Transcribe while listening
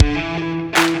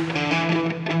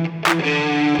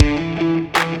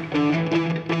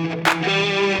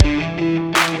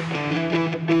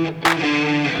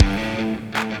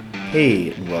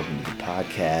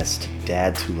podcast,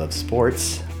 Dads Who Love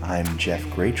Sports. I'm Jeff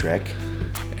Greatrek.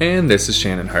 And this is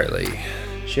Shannon Hartley.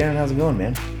 Shannon, how's it going,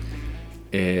 man?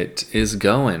 It is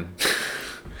going.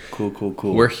 Cool.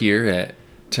 We're here at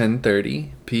 10:30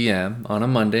 p.m. on a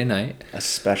Monday night. A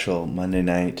special Monday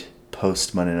night,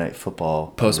 post-Monday Night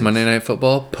Football. Post-Monday Night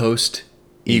Football,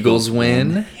 post-Eagles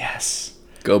win. Yes.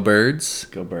 Go Birds.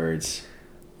 Go Birds.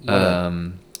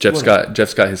 Jeff's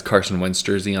got his Carson Wentz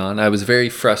jersey on. I was very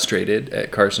frustrated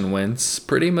at Carson Wentz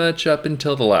pretty much up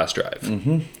until the last drive.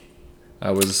 Mm-hmm. I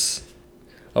was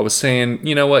saying,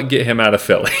 you know what, get him out of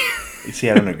Philly. See,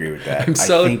 I don't agree with that.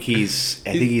 I think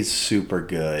he's super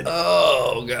good.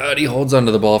 Oh God, he holds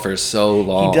onto the ball for so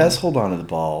long. He does hold onto the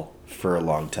ball for a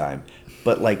long time,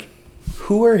 but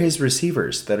who are his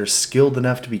receivers that are skilled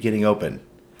enough to be getting open?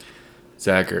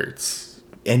 Zach Ertz.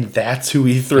 And that's who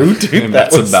he threw to. And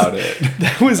that's about it.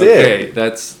 That was okay, it.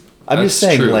 I'm just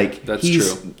saying, true. That's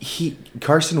true.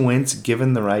 Carson Wentz,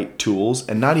 given the right tools,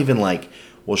 and not even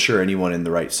sure, anyone in the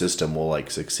right system will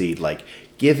succeed.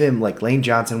 Give him Lane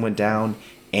Johnson went down,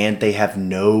 and they have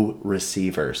no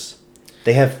receivers.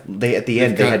 They had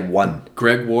one.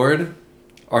 Greg Ward,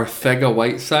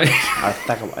 Arcega-Whiteside.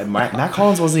 Matt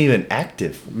Collins wasn't even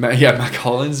active. Matt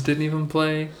Collins didn't even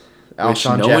play.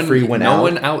 Alshon Jeffrey went out. No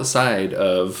one outside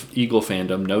of Eagle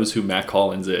fandom knows who Matt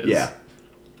Collins is. Yeah.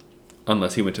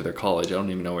 Unless he went to their college. I don't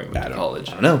even know where he went to college.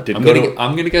 I don't know.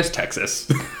 I'm going to guess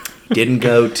Texas. Didn't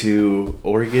go to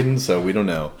Oregon, so we don't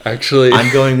know. Actually,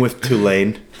 I'm going with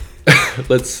Tulane.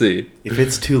 Let's see. If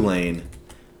it's Tulane,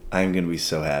 I'm going to be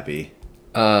so happy.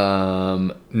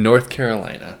 North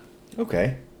Carolina.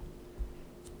 Okay.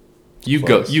 You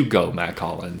go, Matt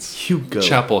Collins. You go.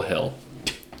 Chapel Hill.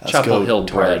 Let's Chapel go, Hill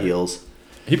Tar bred. Heels.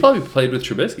 He probably played with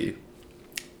Trubisky.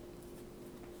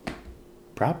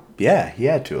 Yeah, he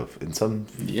had to have in some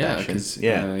because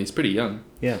he's pretty young.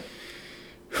 Yeah.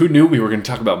 Who knew we were going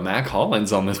to talk about Matt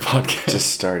Collins on this podcast?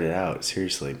 Just started out,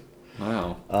 seriously.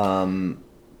 Wow.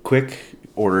 Quick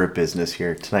order of business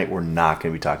here. Tonight we're not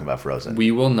going to be talking about Frozen.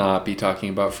 We will not be talking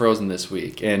about Frozen this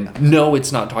week. And no,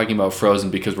 it's not talking about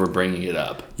Frozen because we're bringing it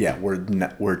up. Yeah,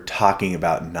 we're talking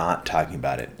about not talking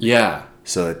about it. Yeah.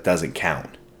 So it doesn't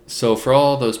count. So for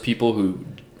all those people who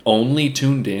only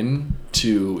tuned in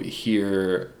to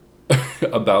hear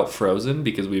about Frozen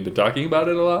because we've been talking about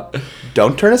it a lot.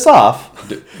 Don't turn us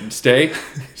off. Stay.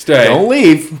 Don't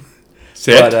leave.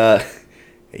 Sit. But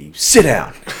hey, you sit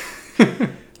down.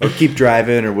 Or keep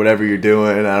driving or whatever you're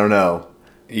doing. I don't know.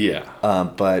 Yeah.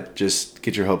 But just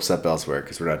get your hopes up elsewhere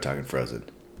because we're not talking Frozen.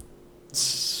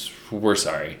 We're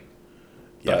sorry.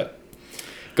 Yeah. But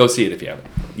go see it if you haven't.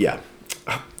 Yeah.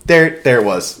 There it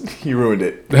was. You ruined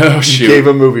it. Oh, shoot. You gave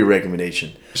a movie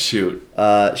recommendation. Shoot.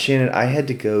 Shannon, I had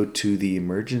to go to the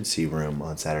emergency room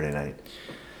on Saturday night.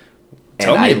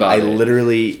 Tell me about it. I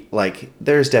literally,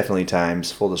 there's definitely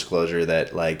times, full disclosure,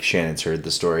 that, Shannon's heard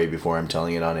the story before I'm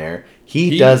telling it on air.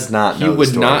 He does not know the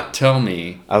story. He would not tell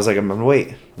me. I was like, I'm going to wait.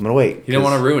 He didn't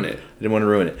want to ruin it. I didn't want to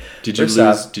ruin it. Did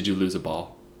you lose a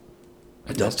ball?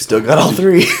 Still got all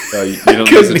three. Oh, you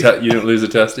didn't lose a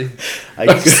testy?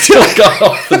 I still got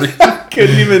all three.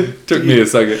 Couldn't even. Took me a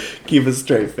second. Keep a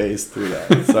straight face through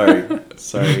that.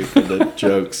 Sorry for the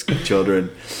jokes,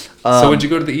 children. So what'd you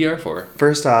go to the ER for?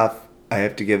 First off, I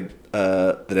have to give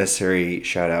the necessary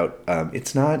shout out.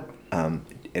 It's not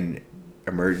an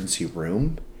emergency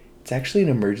room. It's actually an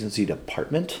emergency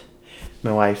department.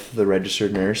 My wife, the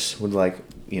registered nurse, would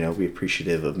be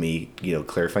appreciative of me,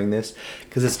 clarifying this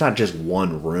because it's not just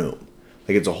one room.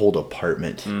 It's a whole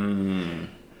department. Mm.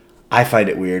 I find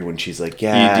it weird when she's like,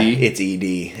 "Yeah, ED? it's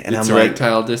ED," and it's I'm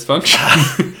erectile dysfunction.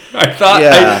 I thought.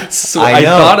 Yeah, I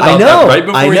thought about that right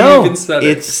before you even said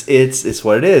it. It's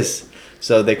what it is.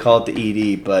 So they call it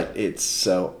the ED, but it's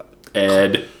so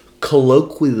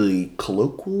colloquially.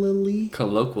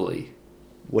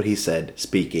 What he said,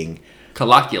 speaking.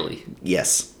 Colloquially.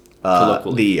 Yes.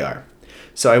 The ER.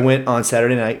 So I went on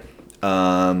Saturday night.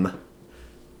 I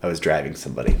was driving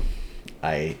somebody.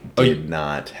 I did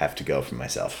not have to go for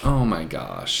myself. Oh my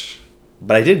gosh.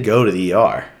 But I did go to the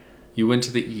ER. You went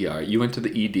to the ER. You went to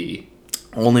the ED.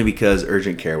 Only because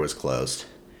urgent care was closed.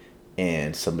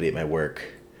 And somebody at my work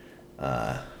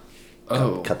cut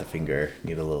the finger,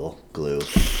 need a little glue.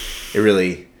 It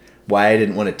really... Why I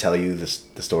didn't want to tell you the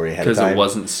story ahead of time. Because it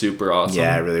wasn't super awesome?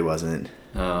 Yeah, it really wasn't.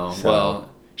 Oh, so,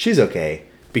 well... She's okay.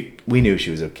 We knew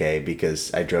she was okay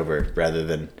because I drove her rather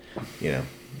than,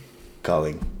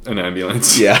 calling... An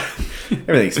ambulance. Yeah.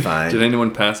 Everything's fine. Did anyone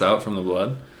pass out from the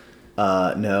blood?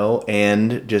 No,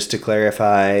 and just to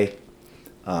clarify...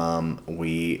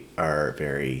 we are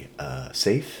very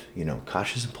safe,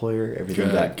 cautious employer. Everything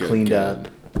got cleaned up.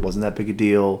 Wasn't that big a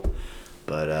deal.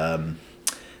 but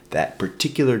that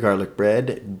particular garlic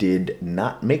bread did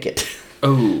not make it.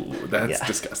 Oh, that's Yeah.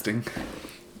 disgusting.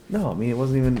 No, I mean it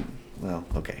wasn't even. Well,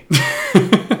 okay.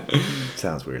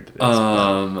 Sounds weird. That it is.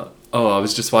 I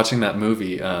was just watching that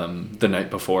movie, the night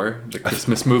before, the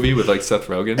Christmas movie with like Seth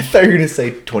Rogen. I thought you were gonna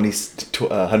say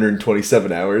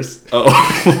 127 hours. Oh,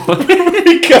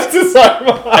 He cuts his arm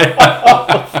off.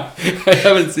 I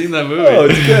haven't seen that movie. Oh,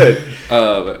 it's good.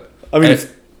 I mean,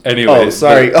 anyway. oh,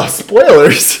 sorry. Oh,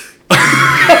 spoilers.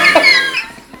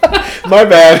 My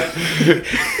bad.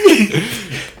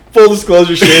 Full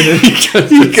disclosure, Shannon.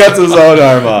 He cuts his own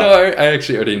arm off. No, I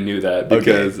actually already knew that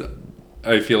because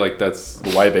I feel like that's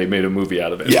why they made a movie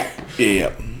out of it. Yeah.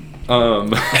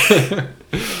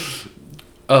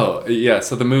 Oh, yeah.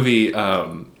 So the movie,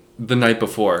 The Night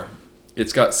Before,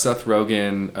 it's got Seth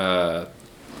Rogen.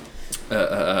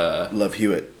 Love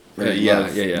Hewitt.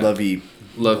 Yeah.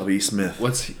 Lovey Smith.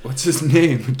 What's his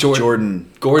name?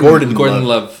 Gordon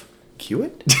Love.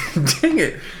 Hewitt? Dang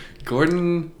it.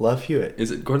 Gordon. Love Hewitt.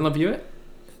 Is it Gordon Love Hewitt?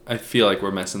 I feel like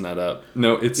we're messing that up.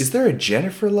 No, it's. Is there a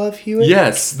Jennifer Love Hewitt?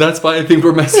 Yes, that's why I think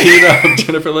we're messing it up.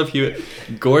 Jennifer Love Hewitt.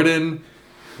 Gordon.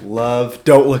 Love.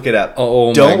 Don't look it up. Oh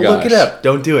my Don't look gosh. it up.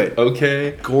 Don't do it.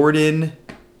 Okay. Gordon.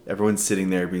 Everyone's sitting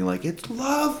there being like, it's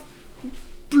Love.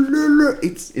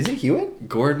 Is it Hewitt?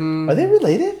 Gordon. Are they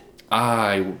related?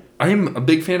 I'm a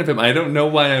big fan of him. I don't know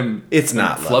why I'm. It's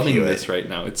not Love flubbing Hewitt. this right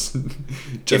now. It's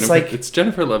It's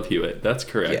Jennifer Love Hewitt. That's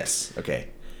correct. Yes. Okay.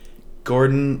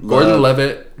 Gordon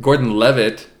Levitt. Gordon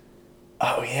Levitt.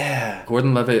 Oh yeah.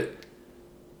 Gordon Levitt.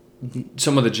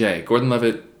 Some with a J. Gordon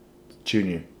Levitt.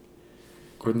 Junior.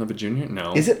 Gordon Levitt Jr.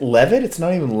 No. Is it Levitt? It's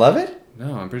not even Levitt?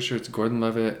 No, I'm pretty sure it's Gordon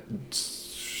Levitt.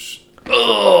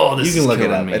 Oh, this You is can look it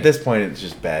killing up. me. At this point, it's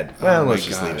just bad. Well, Oh my let's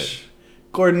just leave gosh. it.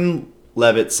 Gordon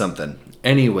Levitt something.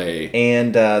 Anyway,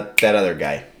 And that other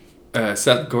guy.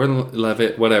 Gordon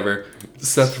Levitt, whatever.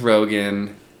 Seth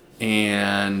Rogen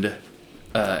and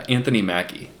Anthony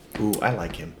Mackie. Ooh, I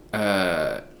like him.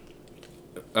 I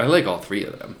like all three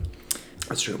of them.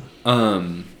 That's true.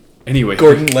 Anyway,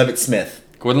 Gordon Levitt Smith.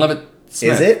 Gordon Levitt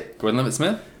Smith. Is it? Gordon Levitt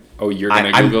Smith? Oh, you're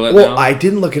gonna I Google it well, now? I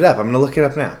didn't look it up. I'm gonna look it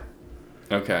up now.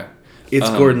 Okay. It's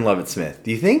Gordon Levitt Smith.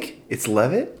 Do you think it's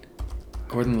Levitt?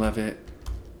 Gordon Levitt.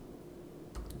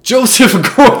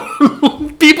 Joseph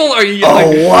Gordon. People are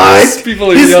yelling. Oh, what?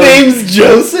 People are His yelling. name's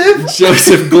Joseph?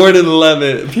 Joseph Gordon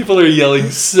Levitt. People are yelling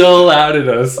so loud at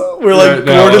us. We're like right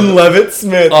now. Gordon Levitt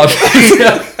Smith.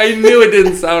 I knew it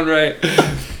didn't sound right.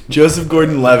 Joseph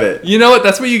Gordon Levitt. You know what?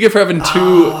 That's what you get for having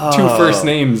two first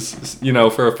names. You know,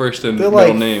 for a first and They're middle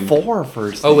like name. 4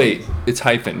 first Oh wait, names. it's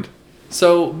hyphened.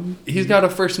 So he's got a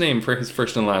first name for his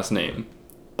first and last name.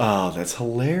 Oh, that's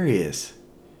hilarious.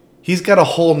 He's got a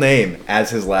whole name as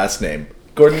his last name.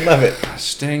 Gordon Levitt.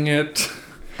 Gosh dang it.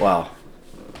 Wow.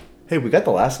 Hey, we got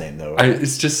the last name though.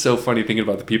 It's just so funny thinking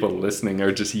about the people listening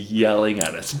are just yelling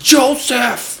at us.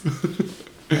 Joseph!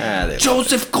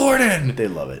 Joseph Gordon! They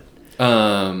love it.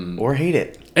 Or hate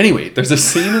it. Anyway, there's a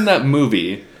scene in that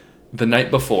movie, The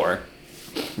Night Before.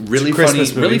 Really funny, Christmas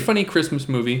movie. really funny Christmas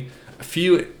movie. A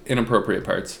few inappropriate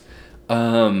parts.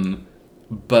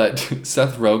 But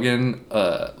Seth Rogen,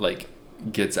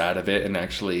 gets out of it and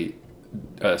actually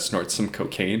snorts some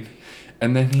cocaine.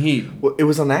 And then Well, it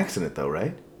was an accident though,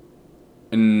 right?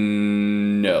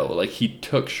 No, like he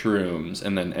took shrooms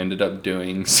and then ended up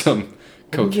doing some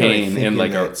cocaine in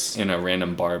like in a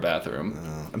random bar bathroom.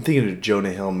 I'm thinking of a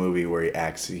Jonah Hill movie where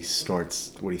he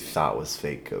snorts what he thought was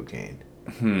fake cocaine.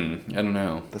 I don't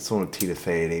know. That's the one with Tina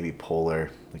Fey and Amy Poehler.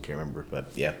 I can't remember,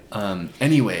 but yeah.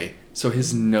 Anyway, so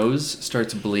his nose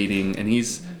starts bleeding, and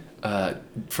he's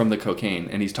from the cocaine,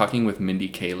 and he's talking with Mindy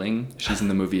Kaling. She's in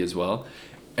the movie as well.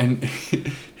 And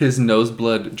his nose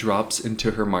blood drops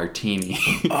into her martini.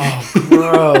 Oh,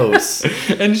 gross.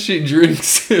 And she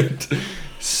drinks it.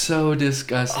 So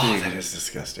disgusting. Oh, that is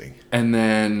disgusting. And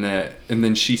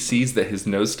then she sees that his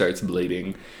nose starts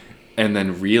bleeding, and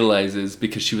then realizes,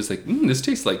 because she was like, this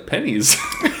tastes like pennies.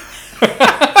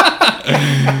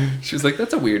 She was like,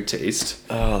 that's a weird taste.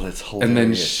 Oh, that's hilarious. And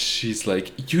then she's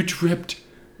like, you dripped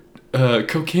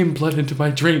cocaine blood into my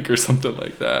drink or something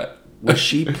like that. Was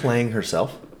she playing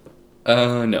herself?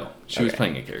 No. She was Okay.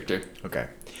 playing a character. Okay.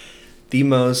 The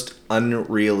most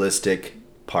unrealistic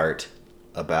part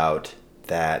about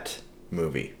that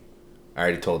movie. I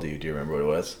already told you. Do you remember what it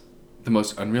was? The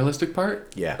most unrealistic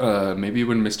part? Yeah. Maybe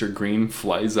when Mr. Green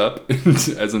flies up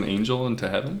as an angel into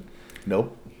heaven?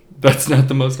 Nope. That's not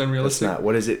the most That's unrealistic? not.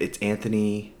 What is it? It's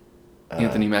Anthony.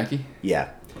 Anthony Mackie? Yeah.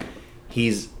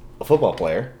 He's a football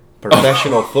player.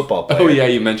 Professional football player. Oh, yeah,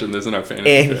 you mentioned this in our fantasy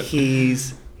And thread.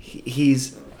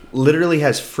 he's literally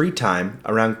has free time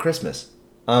around Christmas.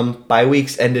 Bye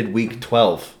weeks ended week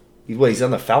 12. He's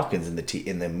on the Falcons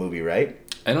in the movie, right?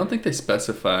 I don't think they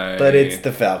specify. But it's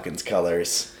the Falcons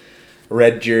colors.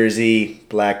 Red jersey,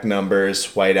 black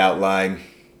numbers, white outline.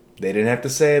 They didn't have to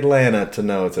say Atlanta to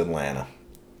know it's Atlanta.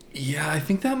 Yeah, I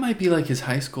think that might be like his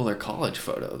high school or college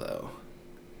photo, though.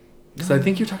 Because I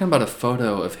think you're talking about a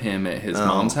photo of him at his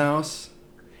mom's house.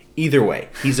 Either way,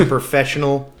 he's a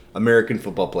professional American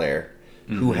football player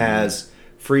who has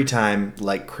free time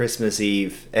like Christmas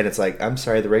Eve. And it's like, I'm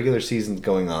sorry, the regular season's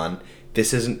going on.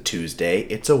 This isn't Tuesday.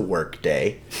 It's a work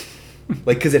day.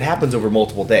 Like, because it happens over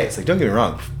multiple days. Like, don't get me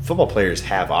wrong. Football players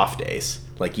have off days.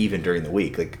 Like, even during the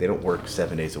week. Like, they don't work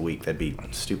 7 days a week. That'd be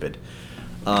stupid.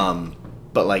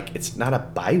 But, like, it's not a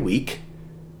bye week.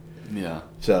 Yeah.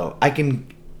 So, the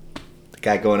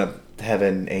guy going up to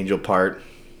heaven, angel part.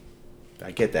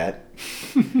 I get that.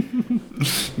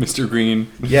 Mr. Green.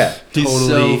 Yeah. He's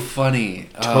totally, so funny.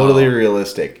 Totally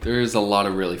realistic. There's a lot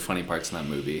of really funny parts in that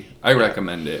movie. I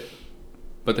recommend it.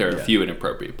 But there are a few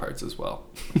inappropriate parts as well.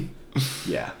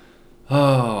 Yeah.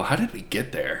 Oh, how did we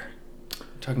get there?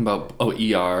 Talking about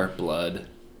ER, blood,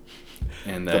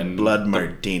 and then the blood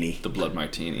martini. The blood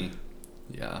martini.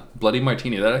 Yeah, bloody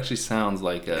martini. That actually sounds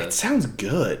like a. It sounds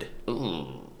good.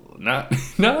 Ooh, not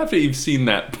after you've seen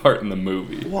that part in the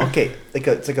movie. Well, okay,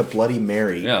 it's like a Bloody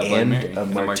Mary Yeah, Bloody and Mary a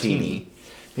and martini.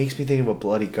 Makes me think of a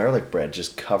bloody garlic bread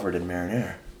just covered in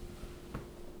marinara.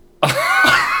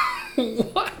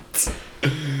 What?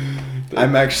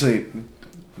 I'm actually.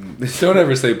 Don't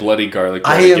ever say bloody garlic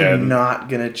bread I am again. not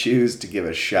gonna choose to give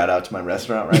a shout out to my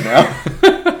restaurant right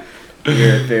now.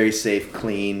 We're very safe,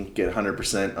 clean, get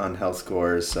 100% on health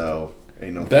scores, so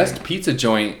ain't no Best thing. pizza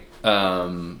joint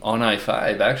on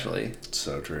I-5, actually.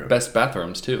 So true. Best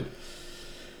bathrooms, too.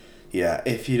 Yeah,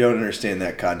 if you don't understand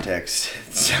that context,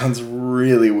 it sounds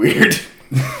really weird.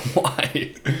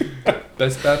 Why?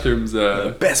 Best bathrooms.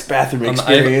 Best bathroom on the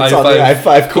experience I- on the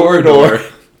I-5 corridor.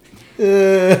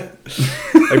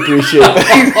 I appreciate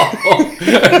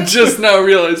that. I just now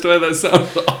realized why that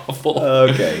sounds awful.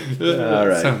 Okay. All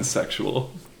right. Sounds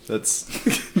sexual. That's.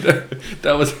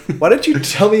 That was. Why don't you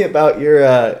tell me about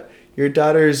your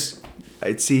daughter's?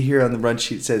 I'd see here on the run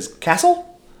sheet it says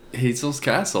castle. Hazel's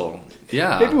Castle.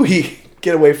 Yeah. Maybe we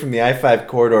get away from the I-5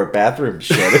 corridor bathroom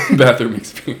shit. Bathroom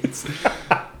experience.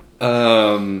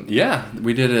 Yeah,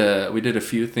 we did a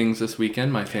few things this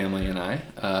weekend, my family and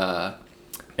I.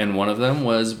 And one of them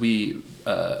was we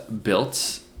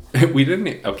built. We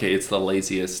didn't. Okay, it's the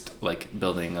laziest like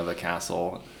building of a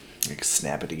castle Like,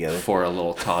 snap it together. for a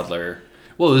little toddler.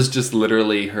 Well, it was just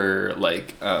literally her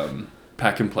like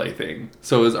pack and play thing.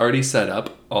 So it was already set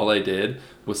up. All I did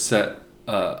was set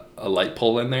a light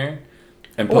pole in there,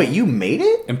 and Oh, wait, you made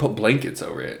it? and put blankets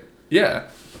over it. Yeah,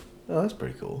 Oh, that's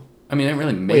pretty cool. I mean, I didn't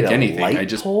really Wait, make a anything. light I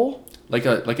just pole? like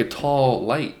a tall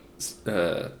light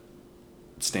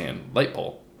stand, light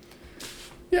pole.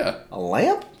 Yeah, A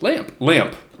lamp?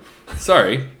 lamp.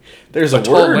 Sorry, There's a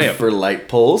tall word lamp. for light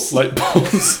poles. light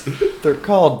poles. They're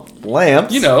called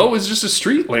lamps. You know, it was just a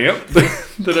street lamp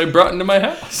that I brought into my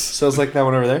house. So it's like that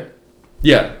one over there.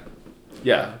 Yeah,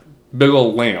 big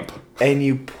old lamp. And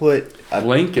you put a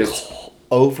Blankets.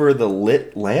 over the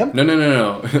lit lamp?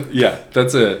 No. Yeah,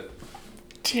 that's it.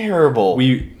 Terrible.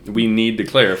 We need to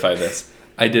clarify this.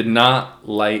 I did not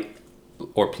light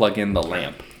or plug in the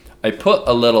lamp. I put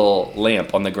a little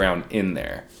lamp on the ground in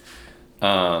there.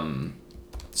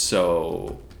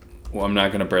 So I'm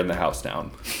not going to burn the house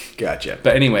down. Gotcha.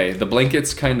 But anyway, the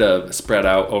blankets kind of spread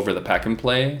out over the pack and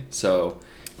play, so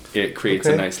it creates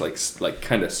a Okay. nice like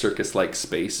kind of circus-like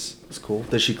space. That's cool.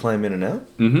 Does she climb in and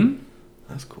out? Mm-hmm.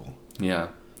 That's cool. Yeah.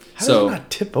 How So does it not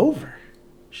tip over?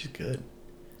 She's good.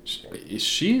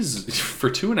 she's for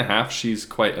 2.5. She's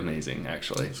quite amazing,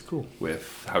 actually. That's cool.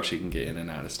 With how she can get in and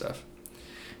out of stuff.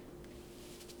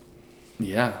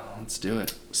 Yeah, let's do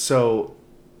it. So,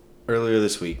 earlier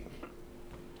this week,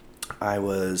 I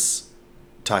was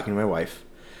talking to my wife,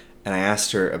 and I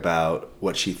asked her about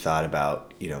what she thought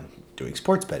about, doing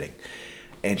sports betting.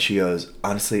 And she goes,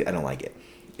 honestly, I don't like it.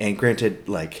 And granted,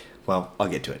 well, I'll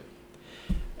get to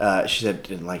it. She said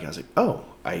didn't like it. I was like, oh,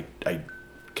 I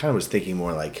kind of was thinking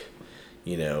more like,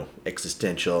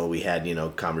 existential. We had,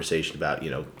 conversation about,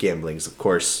 gambling's, of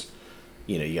course,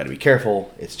 you got to be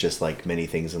careful. It's just like many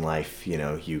things in life,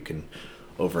 you can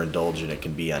overindulge and it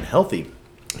can be unhealthy.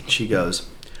 And she goes,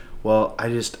 well, I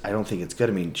don't think it's good.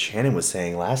 I mean, Shannon was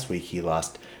saying last week he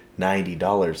lost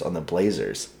 $90 on the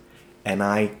Blazers. And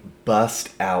I bust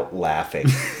out laughing.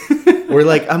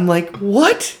 I'm like,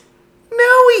 what?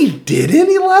 No, he didn't.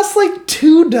 He lost like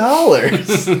 $2.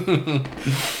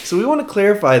 So we want to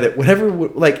clarify that whenever,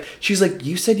 she's like,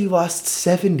 you said you lost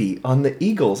 70 on the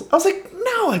Eagles. I was like,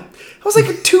 no, it was like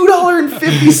a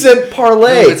 $2.50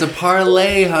 parlay. No, it's a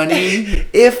parlay, honey.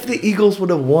 If the Eagles would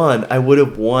have won, I would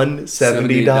have won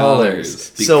 $70.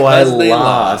 $70. So I Because they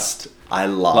lost. I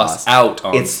Lost out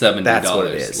on $70. That's what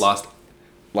it is. Lost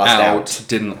out.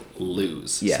 Didn't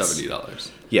lose Yes.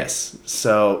 $70. Yes.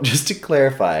 So just to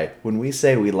clarify, when we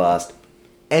say we lost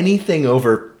anything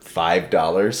over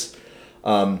 $5,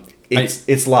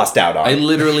 it's lost out on. I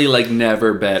literally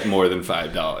never bet more than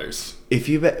 $5. If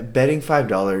you betting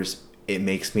 $5, it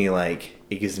makes me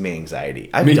it gives me anxiety.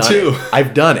 Me too.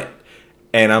 I've done it,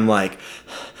 and I'm I'm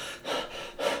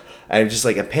just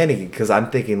I'm panicking because I'm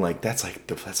thinking that's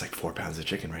 4 pounds of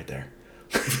chicken right there.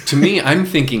 To me, I'm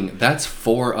thinking that's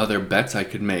 4 other bets I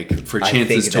could make for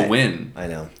chances to win. I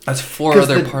know. That's 4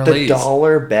 other parlays. The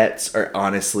dollar bets are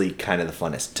honestly kind of the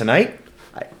funnest. Tonight,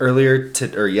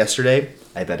 yesterday,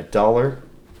 I bet $1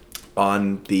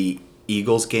 on the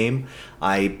Eagles game.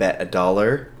 I bet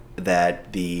 $1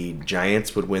 that the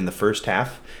Giants would win the first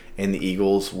half and the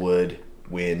Eagles would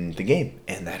win the game,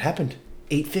 and that happened.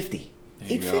 $8.50.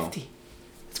 $8.50.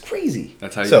 It's crazy.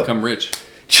 That's how you become rich.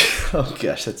 Oh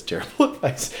gosh, that's terrible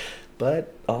advice.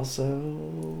 But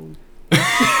also.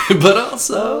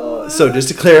 So just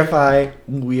to clarify,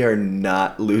 we are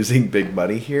not losing big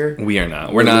money here. We are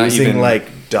not. We're not losing even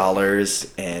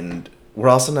dollars, and we're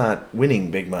also not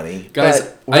winning big money. Guys,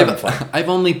 but we're having fun. I've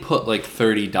only put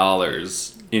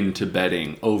 $30 into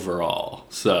betting overall.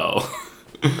 So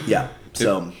yeah.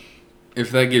 So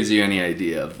if that gives you any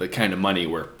idea of the kind of money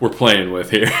we're playing with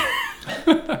here.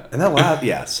 And that will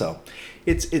yeah, so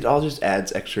it all just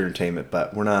adds extra entertainment,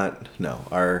 but we're not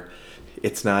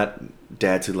it's not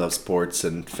dads who love sports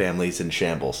and families in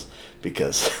shambles,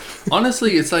 because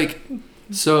honestly, it's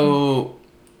so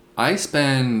I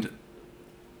spend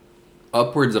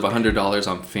upwards of $100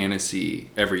 on fantasy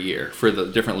every year for the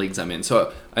different leagues I'm in.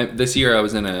 So this year I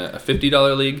was in a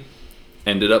 $50 league,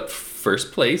 ended up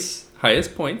first place,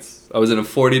 highest points. I was in a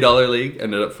 $40 league,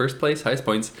 ended up first place, highest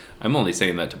points. I'm only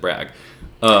saying that to brag.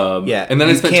 Yeah, and then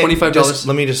I spent $25.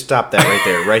 Let me just stop that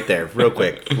right there, real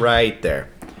quick, right there.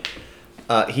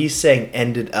 He's saying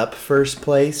ended up first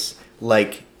place,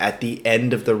 at the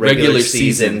end of the regular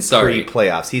season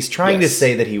pre-playoffs. He's trying to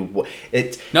say that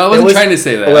No, I wasn't trying to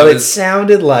say that. Well, it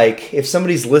sounded like if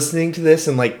somebody's listening to this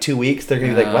in 2 weeks, they're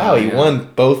going to be like, wow, he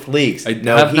won both leagues. I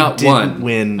have not won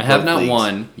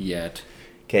leagues yet.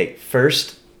 Okay,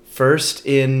 first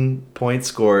in points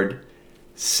scored,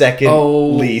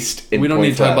 second least in we don't points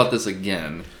need to talk allowed. about this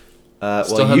again.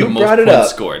 Well, you brought it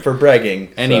up for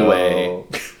bragging. Anyway.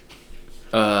 So.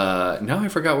 Now I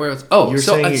forgot where it was.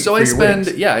 I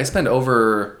spend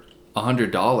over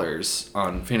 $100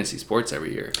 on fantasy sports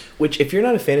every year. Which, if you're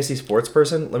not a fantasy sports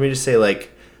person, let me just say,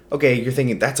 okay, you're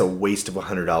thinking that's a waste of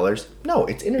 $100. No,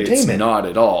 it's entertainment. It's not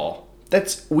at all.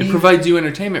 It provides you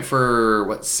entertainment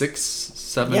for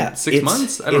 6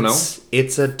 months? I don't know.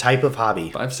 It's a type of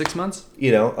hobby. 5-6 months?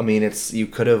 You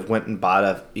could have went and bought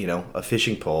a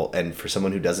fishing pole, and for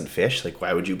someone who doesn't fish,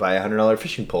 why would you buy a $100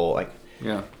 fishing pole?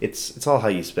 Yeah, it's all how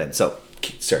you spend. So,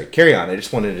 sorry, carry on. I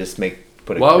just wanted to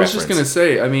put a Well, I was reference. just gonna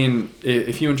say.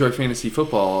 If you enjoy fantasy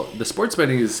football, the sports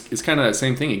betting is kind of the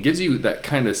same thing. It gives you that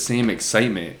kind of same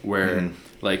excitement where,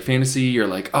 fantasy,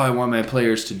 you're I want my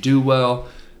players to do well.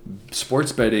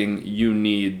 Sports betting, you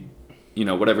need,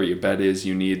 whatever your bet is,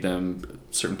 you need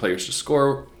certain players to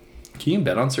score. Can you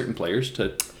bet on certain players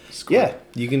to score? Yeah,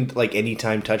 you can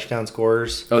anytime touchdown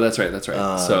scorers. Oh, that's right.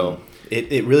 So.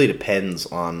 It really depends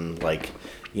on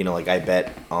I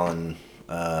bet on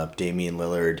Damian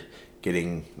Lillard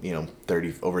getting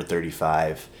over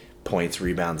 35 points,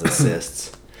 rebounds,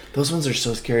 assists. Those ones are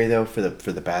so scary though for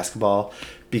the basketball,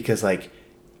 because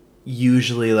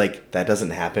usually that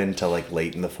doesn't happen until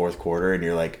late in the fourth quarter, and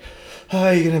you're oh,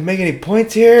 are you gonna make any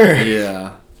points here?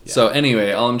 Yeah. So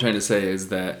anyway, all I'm trying to say is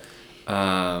that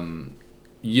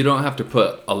you don't have to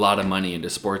put a lot of money into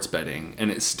sports betting, and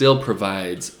it still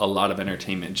provides a lot of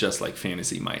entertainment, just like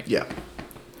fantasy might. Yeah.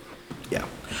 Yeah.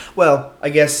 Well, I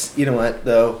guess, you know what,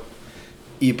 though?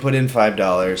 You put in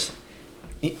 $5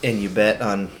 and you bet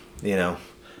on,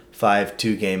 5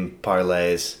 2-game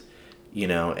parlays,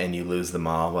 and you lose them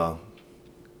all. Well,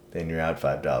 then you're out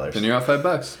 $5. Then you're out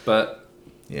 $5, but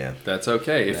yeah, that's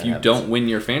okay. If you don't win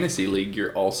your fantasy league,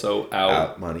 you're also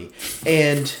out money.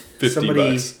 And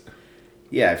 $50.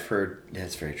 Yeah, I've heard.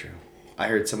 That's very true. I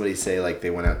heard somebody say they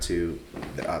went out to,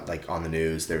 on the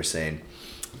news. They were saying,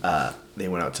 they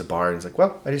went out to bars.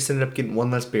 Well, I just ended up getting one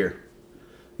less beer.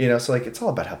 So it's all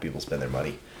about how people spend their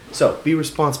money. So be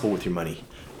responsible with your money,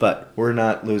 but we're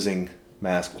not losing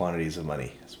mass quantities of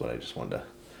money. That's what I just wanted to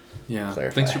Yeah.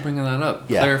 Clarify. Thanks for bringing that up.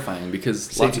 Yeah. Clarifying,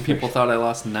 because lots of people thought I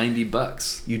lost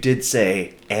 $90. You did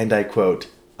say, and I quote,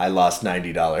 I lost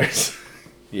 $90.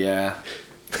 Yeah.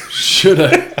 Shoulda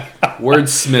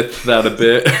wordsmithed that a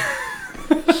bit.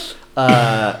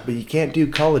 But you can't do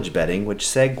college betting, which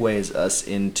segues us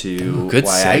into Good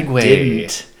why segue. I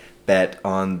didn't bet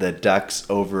on the Ducks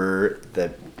over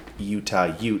the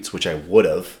Utah Utes, which I would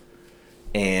have.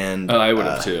 And I would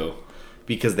have too.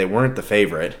 because they weren't the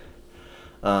favorite.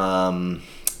 And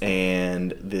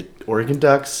the Oregon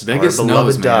Ducks Vegas are beloved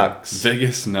knows, man. Ducks.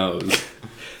 Vegas knows.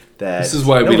 That, This is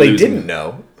why we they lose, didn't man.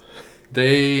 know.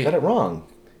 They Got it wrong.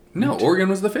 no, Oregon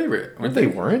was the favorite. No, they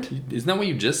weren't. Isn't that what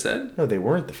you just said? No, they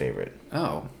weren't the favorite.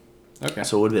 Oh, okay.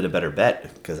 So it would have been a better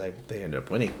bet because they ended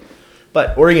up winning.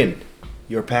 But Oregon,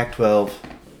 your Pac-12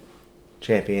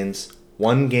 champions,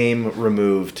 one game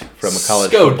removed from a college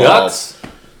football Ducks.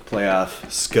 playoff.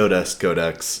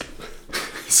 Skoducks.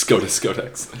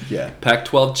 Skodex. Yeah.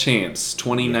 Pac-12 champs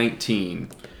 2019.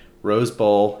 Rose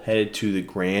Bowl headed to the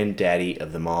granddaddy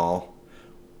of them all,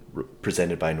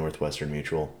 presented by Northwestern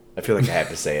Mutual. I feel like I have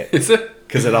to say it Is it?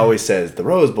 because it always says the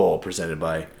Rose Bowl presented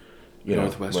by,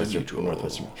 Northwestern Mutual.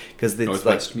 Northwestern, because it's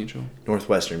Northwest like Mutual.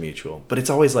 Northwestern Mutual, but it's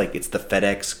always like it's the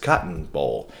FedEx Cotton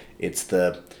Bowl, it's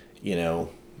the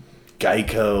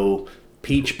Geico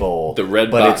Peach Bowl, The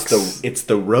Red but Box. it's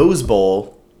the Rose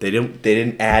Bowl. They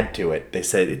didn't add to it. They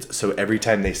said it's so every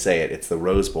time they say it, it's the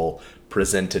Rose Bowl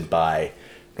presented by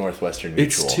Northwestern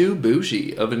Mutual. It's too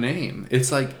bougie of a name.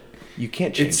 It's like You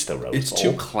can't change it's the Rose it's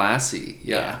Bowl. too classy.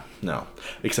 Yeah. No,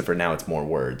 except for now it's more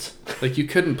words. Like you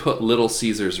couldn't put Little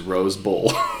Caesars Rose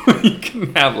Bowl. You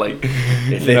can have like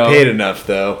If they paid enough,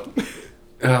 though.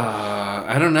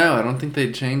 I don't know. I don't think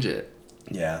they'd change it.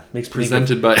 Yeah, makes me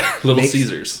Presented by Little makes-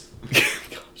 Caesars.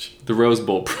 The Rose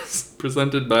Bowl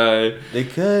presented by They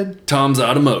could Tom's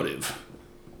Automotive.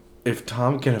 if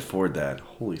Tom can afford that.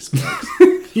 Holy smokes!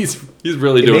 He's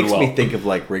really It doing makes well. me think of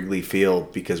like Wrigley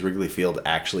Field because Wrigley Field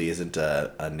actually isn't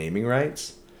a naming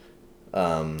rights.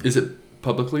 Is it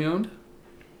publicly owned?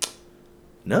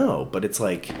 No, but it's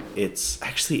like it's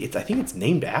actually I think it's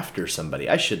named after somebody.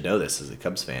 I should know this as a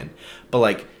Cubs fan, but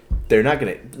like they're not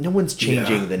gonna. No one's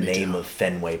changing Yeah, the me name too. of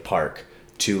Fenway Park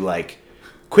to like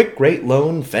Quick Rate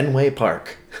Loan Fenway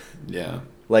Park. Yeah.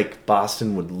 Like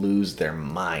Boston would lose their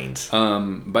minds.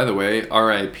 By the way,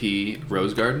 R.I.P.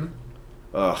 Rose Garden,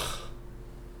 Ugh,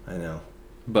 I know.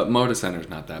 but Moda Center's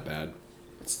not that bad.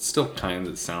 It still kind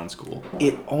of sounds cool.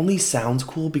 It only sounds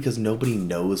cool because nobody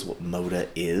knows what Moda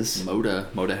is.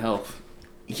 Moda Health.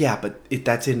 Yeah, but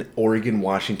that's in Oregon,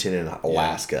 Washington, and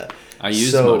Alaska. I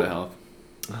use So- Moda Health.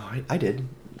 Oh, I did.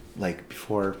 Like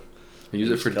before. I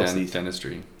use it for Kelsey's.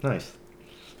 dentistry. Nice.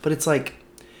 But it's like,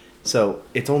 so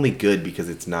it's only good because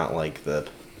it's not like the.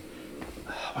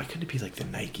 Why couldn't it be like the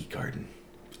Nike Garden?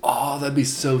 Oh, that'd be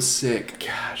so sick.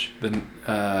 Gosh.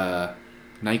 The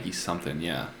Nike something,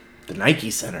 yeah. The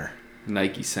Nike Center.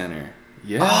 Nike Center.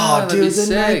 Yeah. Oh, that'd dude, be the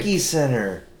sick. Nike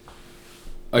Center.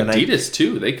 the Nike- Adidas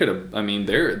too. They could have. I mean,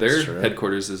 their That's true.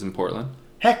 headquarters is in Portland.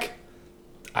 Heck,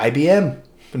 IBM.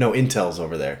 No, Intel's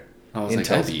over there. I was like,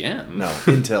 IBM? No,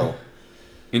 Intel.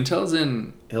 Intel's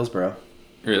in. Hillsboro.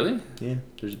 Really? Yeah,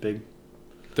 there's a big.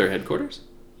 Their headquarters?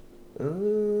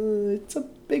 It's a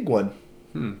big one.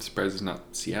 Surprised it's not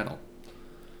Seattle.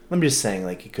 I'm just saying,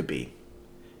 like, it could be.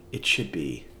 It should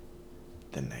be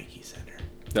the Nike Center.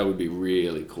 That would be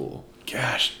really cool.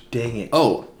 Gosh, dang it.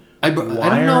 Oh, I Why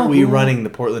don't know aren't we who- running the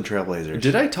Portland Trailblazers?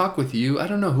 Did I talk with you? I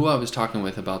don't know who I was talking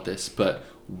with about this, but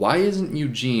why isn't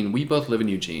Eugene? We both live in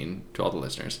Eugene. To all the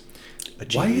listeners, A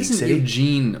G why League isn't city?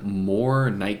 Eugene more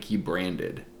Nike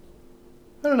branded?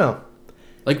 I don't know.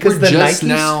 Like 'Cause we're the just Nikes-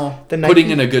 now the putting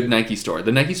Nike- in a good Nike store.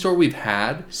 The Nike store we've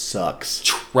had, Sucks.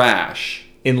 trash.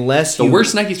 Unless The you.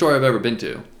 worst Nike store I've ever been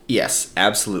to. Yes,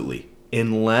 absolutely.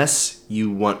 Unless you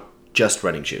want just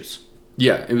running shoes.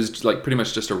 Yeah, it was like pretty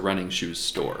much just a running shoes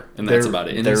store, and that's about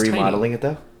it. And They're it's tiny. remodeling it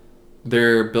though.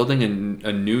 They're building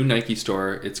a new Nike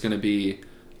store. It's going to be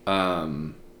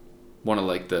one of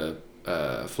like the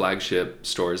flagship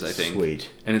stores, I think. Sweet.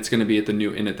 And it's going to be at the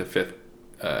new Inn at the Fifth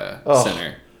Oh,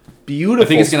 Center. Beautiful I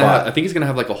think it's spot. gonna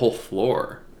have like a whole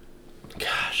floor.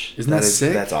 Gosh, Isn't that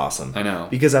sick? That's awesome. I know.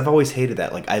 Because I've always hated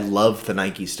that. Like I love the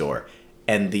Nike store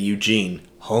and the Eugene,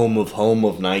 home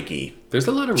of Nike. There's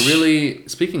a lot of really.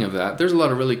 Speaking of that, there's a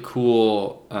lot of really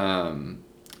cool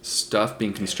stuff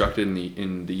being constructed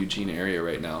in the Eugene area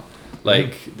right now.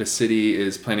 Like the city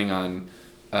is planning on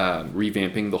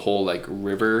revamping the whole like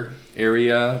river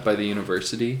area by the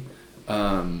university,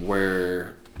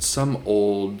 where some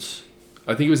old,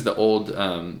 I think it was the old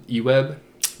eWeb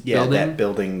Yeah, building. that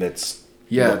building that's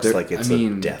Yeah, looks like it's a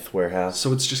death warehouse.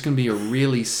 So it's just gonna be a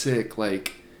really sick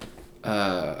like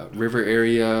river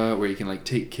area where you can like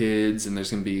take kids, and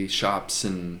there's gonna be shops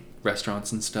and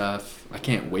restaurants and stuff. I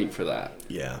can't wait for that.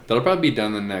 Yeah. That'll probably be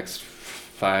done in the next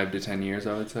 5 to 10 years,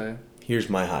 I would say. Here's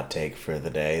my hot take for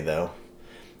the day, though.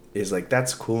 Is like,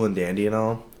 that's cool and dandy and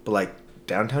all, but like,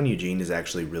 downtown Eugene is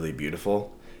actually really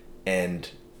beautiful.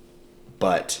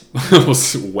 But.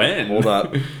 When? Hold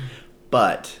up.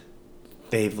 But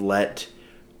they've let.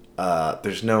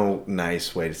 There's no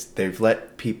nice way to. They've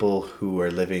let people who are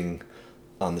living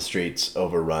on the streets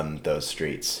overrun those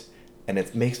streets. And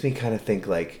it makes me kind of think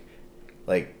like,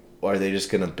 are they just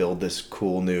gonna build this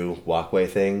cool new walkway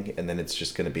thing, and then it's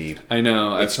just gonna be? I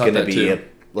know. It's gonna be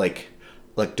like,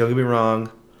 don't get me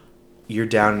wrong. You're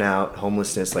down and out,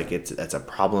 homelessness. Like that's a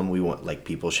problem. We want like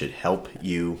people should help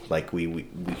you. Like we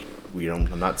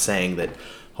don't. I'm not saying that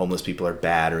homeless people are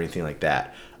bad or anything like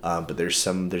that. But there's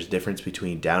difference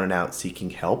between down and out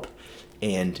seeking help,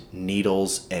 and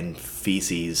needles and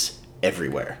feces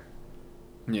everywhere.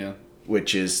 Yeah.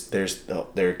 Which is there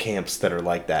are camps that are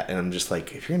like that, and I'm just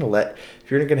like, if you're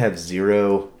gonna have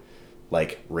zero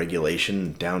like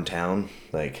regulation downtown,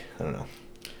 like I don't know.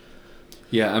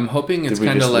 Yeah, I'm hoping it's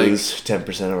kind of like lose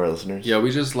 10% of our listeners. Yeah,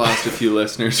 we just lost a few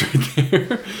listeners right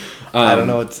there. I don't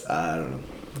know. I don't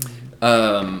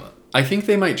know. I think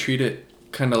they might treat it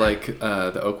kind of like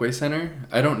the Oakway Center.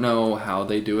 I don't know how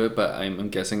they do it, but I'm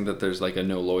guessing that there's like a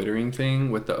no loitering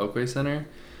thing with the Oakway Center.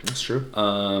 That's true.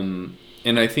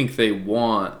 And I think they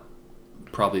want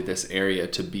probably this area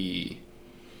to be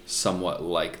somewhat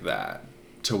like that,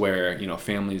 to where, you know,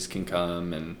 families can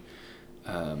come and,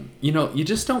 you know, you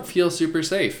just don't feel super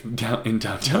safe in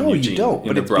downtown Eugene. You don't.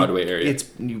 In the Broadway area. It's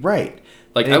right.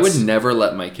 Like, I would never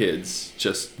let my kids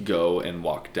just go and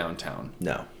walk downtown.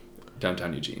 No.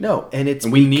 Downtown Eugene. No, and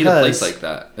we need a place like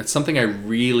that. It's something I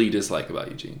really dislike about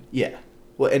Eugene. Yeah.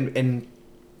 Well, and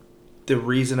the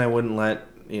reason I wouldn't let,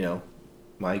 you know,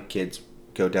 my kids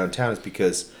go downtown is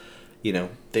because, you know,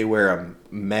 they wear a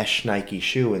mesh Nike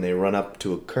shoe and they run up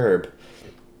to a curb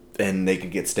and they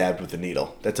could get stabbed with a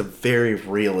needle. That's a very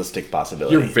realistic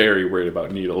possibility. You're very worried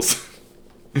about needles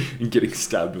and getting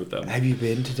stabbed with them. Have you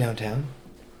been to downtown?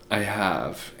 I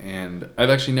have, and I've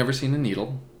actually never seen a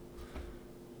needle.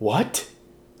 What?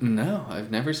 No, I've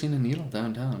never seen a needle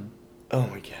downtown. Oh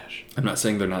my gosh. I'm not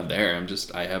saying they're not there.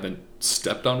 I haven't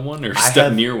stepped on one or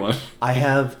stepped near one. I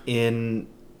have in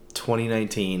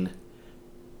 2019,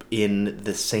 in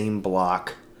the same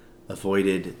block,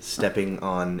 avoided stepping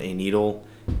on a needle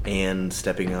and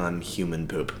stepping on human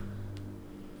poop.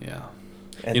 Yeah.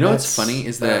 And you know what's funny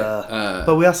is that...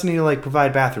 but we also need to like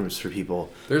provide bathrooms for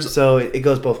people. So it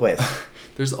goes both ways.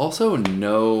 There's also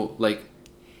no... like,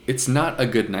 it's not a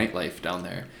good nightlife down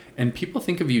there. And people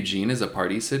think of Eugene as a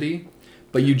party city,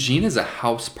 but Eugene is a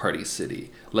house party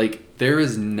city. Like, there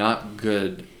is not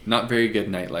very good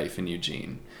nightlife in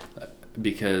Eugene.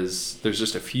 Because there's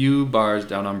just a few bars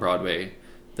down on Broadway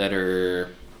that are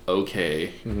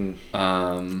okay.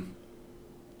 Mm-hmm.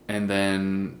 And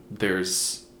then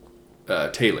there's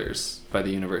Taylor's by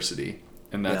the university.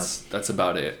 And that's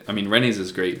about it. I mean, Rennie's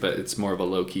is great, but it's more of a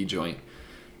low-key joint.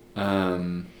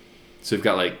 So we've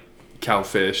got like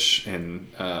Cowfish and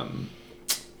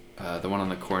the one on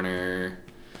the corner.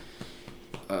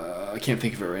 I can't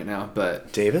think of it right now,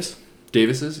 but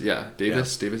Davis's, yeah,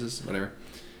 Davis's, whatever.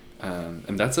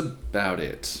 And that's about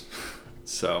it.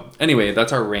 So anyway,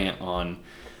 that's our rant on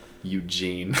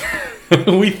Eugene.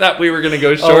 We thought we were gonna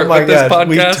go short with this podcast.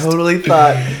 We totally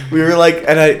thought we were like,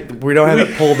 and we don't have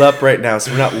it pulled up right now,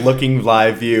 so we're not looking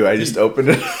live view. I just opened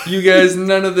it. You guys,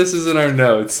 none of this is in our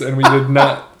notes, and we did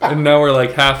not. And now we're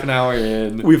like half an hour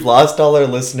in. We've lost all our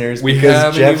listeners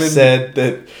because Jeff said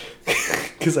that.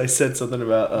 Because I said something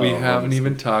about... we haven't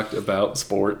even talked about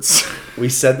sports. We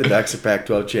said the Ducks are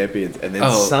Pac-12 champions, and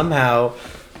then somehow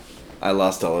I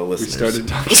lost all our listeners. We started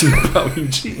talking about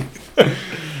Eugene.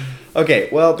 Okay,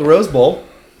 well, the Rose Bowl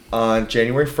on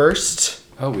January 1st...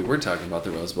 Oh, we were talking about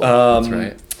the Rose Bowl. That's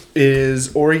right.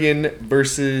 Is Oregon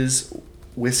versus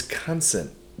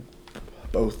Wisconsin.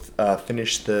 Both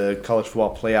finished the college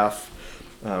football playoff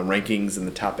rankings in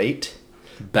the top 8.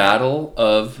 Battle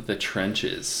of the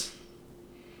trenches.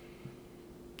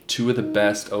 2 of the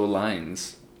best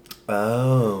O-lines.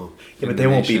 Oh. Yeah, but they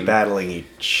won't be battling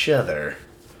each other.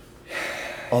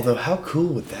 Although, how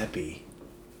cool would that be?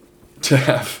 To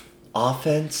have...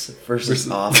 offense versus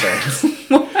offense.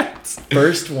 What?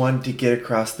 First one to get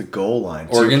across the goal line.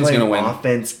 Oregon's going to win.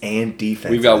 Offense and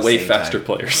defense. We've got way faster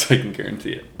players, I can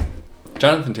guarantee it.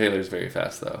 Jonathan Taylor's very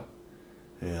fast, though.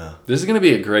 Yeah. This is going to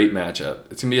be a great matchup.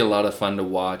 It's going to be a lot of fun to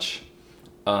watch.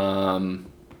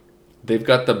 They've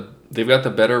got they've got the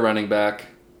better running back.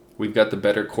 We've got the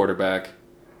better quarterback.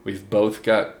 We've both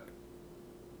got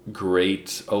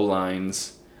great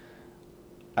O-lines.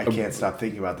 I can't stop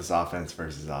thinking about this offense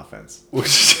versus offense.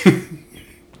 Which,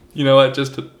 you know what?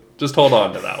 Just hold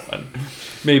on to that one.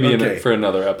 Maybe Okay. for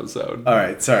another episode. All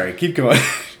right, sorry. Keep going.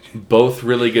 Both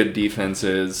really good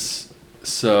defenses.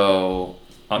 So,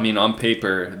 I mean, on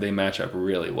paper, they match up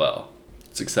really well.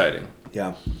 It's exciting.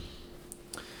 Yeah.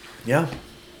 Yeah.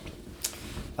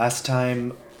 Last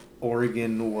time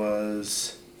Oregon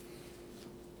was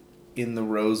in the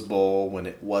Rose Bowl when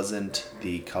it wasn't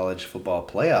the college football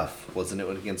playoff, wasn't it,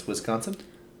 against Wisconsin?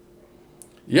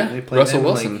 Yeah, They played Russell them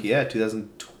in, Wilson.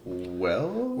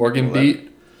 2012? Oregon 11?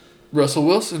 beat Russell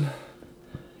Wilson.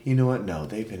 You know what? No,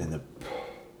 they've been in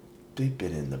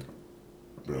the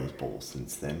Rose Bowl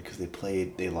since then because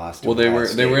they lost. Well, to Ohio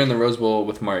they were State. in the Rose Bowl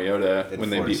with Mariota At when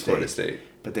they beat Florida State.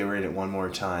 But they were in it one more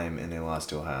time and they lost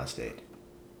to Ohio State.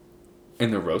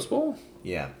 In the Rose Bowl?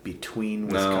 Yeah, between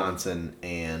No. Wisconsin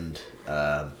and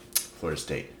Florida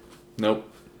State. Nope,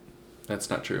 that's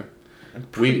not true. I'm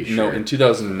pretty No, sure. in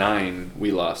 2009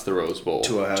 we lost the Rose Bowl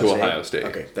to Ohio State.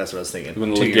 Okay, that's what I was thinking.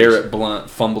 When 2 years. LeGarrette Blount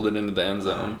fumbled it into the end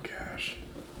zone. Oh gosh.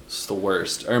 It's the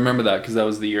worst. I remember that because that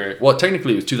was the year. Well,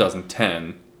 technically it was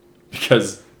 2010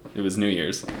 because it was New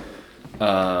Year's.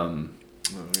 Oh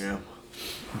yeah.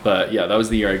 But yeah, that was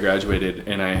the year I graduated,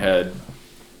 and I had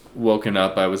woken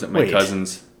up. I was at my Wait.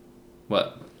 cousin's.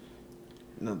 What?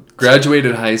 No,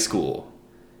 Graduated high school.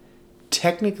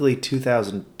 technically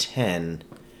 2010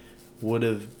 would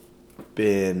have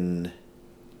been.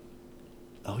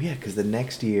 Oh yeah, because the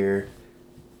next year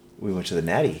we went to the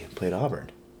Natty and played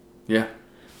Auburn. Yeah.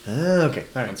 Oh, okay.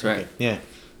 All right. That's right. Okay. Yeah.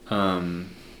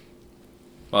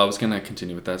 Well, I was gonna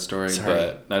continue with that story,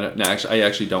 Sorry. but I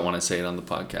actually don't want to say it on the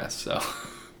podcast. So.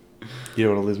 You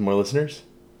don't want to lose more listeners?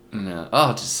 No,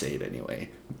 I'll just say it anyway.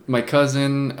 My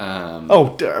cousin.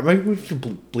 Oh, maybe we should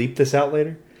bleep this out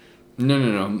later.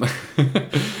 No.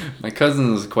 My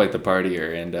cousin was quite the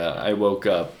partier, and I woke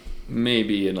up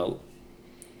maybe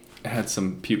had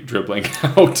some puke dribbling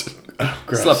out. Oh,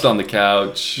 gross. Slept on the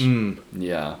couch. Mm.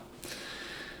 Yeah.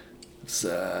 It was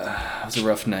a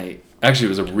rough night. Actually, it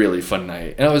was a really fun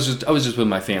night, and I was just with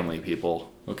my family,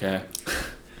 people. Okay,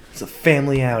 It's a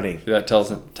family outing. if that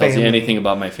tells you Family. anything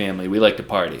about my family. We like to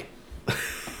party.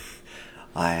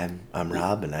 I'm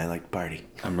Rob and I like to party.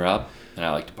 I'm Rob, and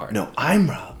I like to party. No, I'm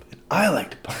Rob and I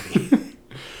like to party.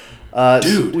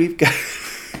 Dude. so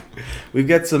we've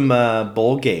got some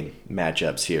bowl game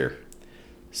matchups here.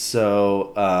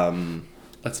 So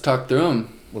Let's talk through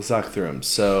them. let's talk through them.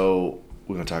 So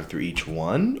we're gonna talk through each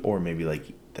one, or maybe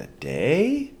like the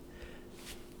day.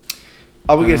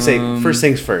 Oh, we're gonna say first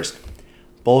things first.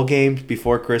 Bowl games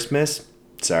before Christmas.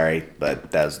 Sorry,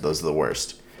 but those are the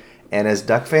worst. And as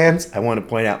Duck fans, I want to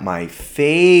point out my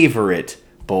favorite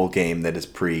bowl game that is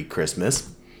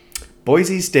pre-Christmas.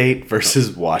 Boise State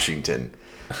versus Washington.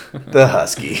 The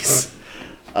Huskies.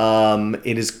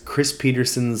 It is Chris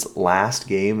Peterson's last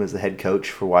game as the head coach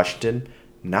for Washington.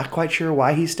 Not quite sure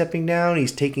why he's stepping down.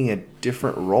 He's taking a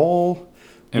different role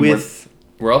And with...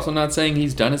 we're also not saying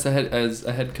he's done as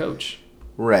a head coach.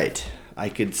 Right. I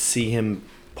could see him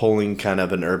pulling kind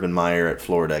of an Urban Meyer at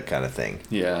Florida kind of thing.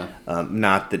 Yeah.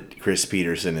 Not that Chris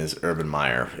Peterson is Urban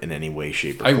Meyer in any way,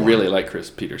 shape, or I form. really like Chris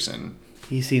Peterson.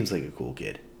 He seems like a cool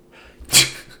kid.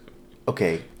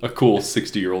 Okay, A cool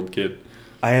 60-year-old kid.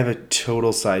 I have a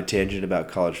total side tangent about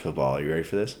college football. Are you ready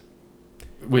for this?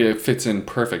 It fits in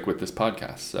perfect with this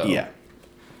podcast. So Yeah.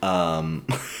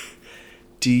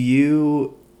 Do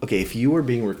you... Okay, if you were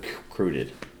being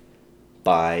recruited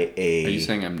by a... Are you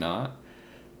saying I'm not?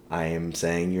 I am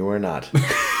saying you are not.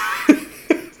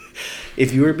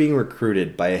 If you were being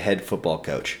recruited by a head football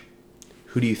coach,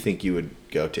 who do you think you would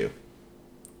go to?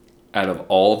 Out of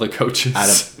all the coaches. Out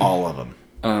of all of them.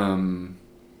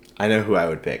 I know who I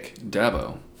would pick.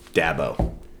 Dabo.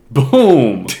 Dabo.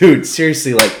 Boom. Dude,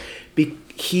 seriously, like,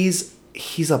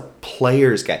 he's a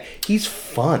player's guy. He's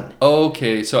fun.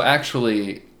 Okay, so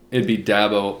actually, it'd be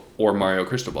Dabo or Mario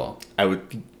Cristobal. I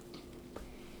would...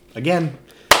 Again,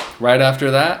 Right after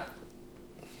that,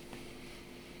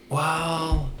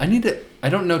 well, I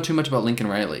don't know too much about Lincoln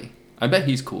Riley. I bet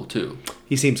he's cool too.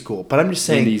 he seems cool. But I'm just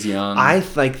saying, And he's young. I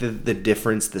like the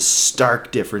difference, the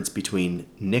stark difference between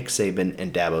Nick Saban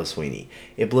and Dabo Swinney.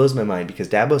 It blows my mind because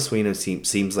Dabo Swinney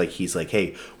seems like he's like,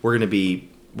 hey, we're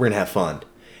gonna have fun.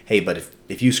 Hey, but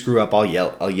if you screw up, I'll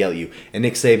yell at you. And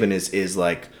Nick Saban is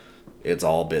like, it's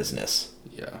all business.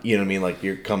 Yeah. You know what I mean? Like,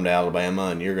 you're come to Alabama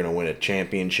and you're gonna win a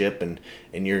championship and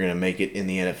you're gonna make it in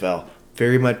the NFL.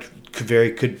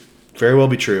 Could very well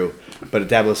be true. But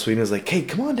Dabo Swinney is like, hey,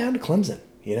 come on down to Clemson.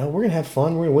 You know, we're gonna have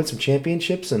fun. We're gonna win some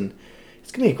championships, and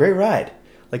it's gonna be a great ride.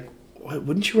 Like,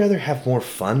 wouldn't you rather have more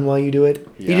fun while you do it?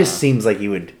 He Yeah. just seems like he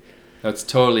would. That's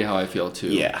totally how I feel too.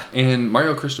 Yeah. And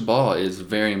Mario Cristobal is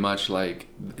very much like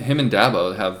him and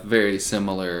Dabo have very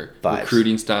similar Vibes.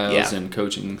 recruiting styles Yeah. and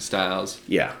coaching styles.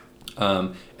 Yeah,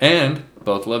 And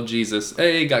both love Jesus.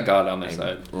 Hey, got God on their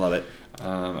side. love it. I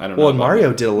don't know. Well, and about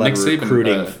Mario did a lot Nick of Saban,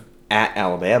 recruiting at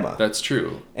Alabama, That's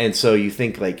true. and so you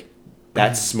think like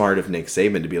that's smart of Nick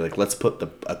Saban to be like, let's put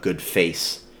a good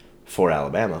face for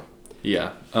Alabama. Yeah.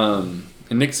 And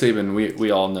Nick Saban, we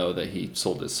all know that he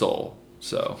sold his soul.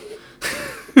 So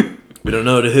We don't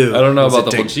know to who. I don't know Was about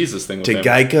it the whole Jesus thing with to him.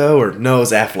 Geico or no,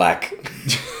 it's Aflac.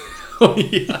 Oh,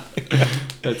 yeah.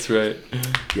 That's right.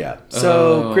 Yeah.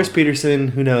 So Oh. Chris Peterson,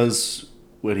 who knows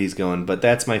what he's going, but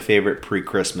that's my favorite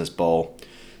pre-Christmas bowl.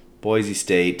 Boise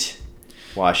State,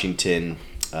 Washington.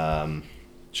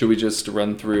 Should we just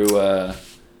run through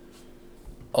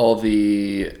all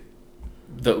the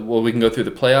well, we can go through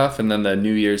the playoff and then the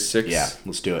New Year's Six. Yeah,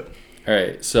 let's do it. All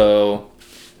right. So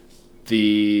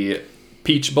the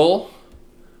Peach Bowl,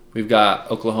 we've got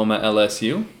Oklahoma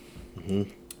LSU. Mm-hmm.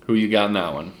 Who you got in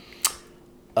that one?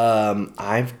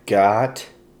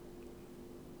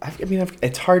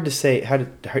 It's hard to say.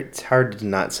 It's hard to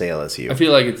not say LSU. I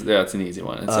feel like it's an easy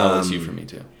one. It's LSU for me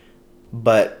too.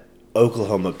 But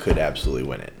Oklahoma could absolutely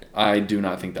win it. I do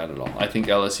not think that at all. I think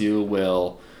LSU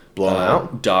will Blow 'em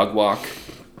out? dog walk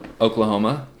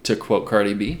Oklahoma, to quote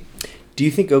Cardi B. Do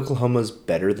you think Oklahoma's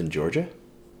better than Georgia?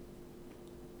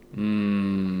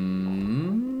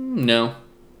 No.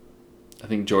 I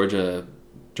think Georgia's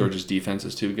defense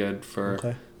is too good for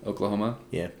Okay. Oklahoma.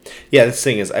 Yeah. Yeah, the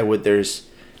thing is there's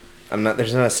not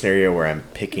a scenario where I'm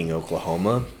picking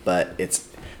Oklahoma, but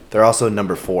they're also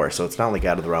number 4, so it's not like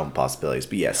out of the realm of possibilities.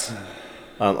 But yes.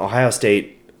 Ohio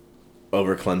State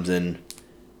over Clemson,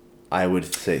 I would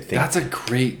think That's a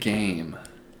great game.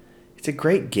 it's a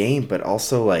great game, but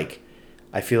also like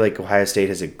I feel like Ohio State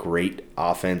has a great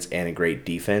offense and a great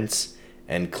defense,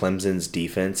 and Clemson's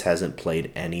defense hasn't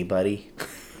played anybody.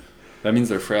 That means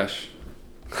they're fresh.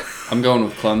 I'm going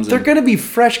with Clemson. They're going to be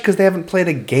fresh because they haven't played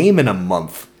a game in a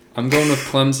month. I'm going with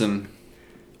Clemson.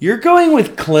 You're going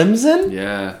with Clemson?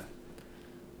 Yeah.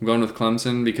 I'm going with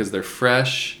Clemson because they're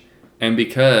fresh and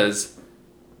because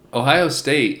Ohio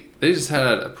State, they just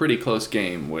had a pretty close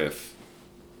game with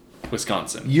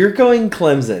Wisconsin. You're going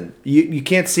Clemson. You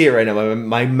can't see it right now.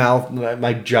 My mouth,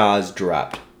 my jaws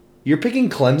dropped. You're picking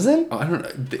Clemson? Oh, I don't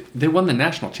know. They won the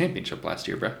national championship last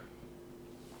year, bro.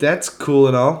 That's cool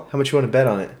and all. How much you want to bet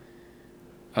on it?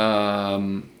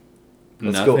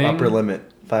 Let's Nothing. go upper limit.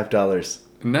 $5.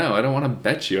 No, I don't want to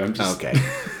bet you. I'm just Okay.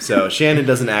 So Shannon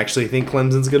doesn't actually think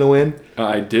Clemson's going to win?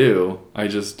 I do. I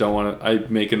just don't want to. I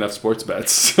make enough sports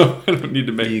bets, so I don't need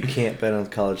to make. You can't bet on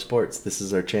college sports. This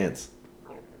is our chance.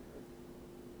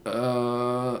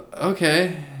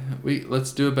 Okay.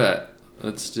 Let's do a bet.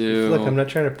 Let's do. Look, I'm not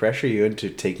trying to pressure you into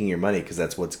taking your money because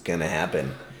that's what's going to happen.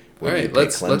 All when you right.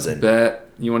 pick Let's bet.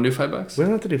 You want to do $5? We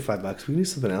don't have to do $5. We can do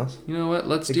something else. You know what?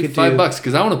 Let's We do could $5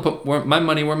 because I want to put my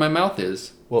money where my mouth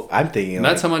is. Well, I'm thinking And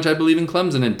that's how much I believe in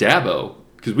Clemson and Dabo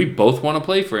because we both want to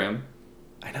play for him.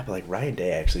 I know, but like Ryan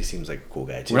Day actually seems like a cool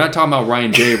guy too. We're not talking about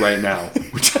Ryan Day right now.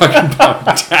 We're talking about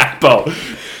Dabo.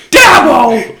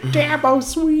 Dabo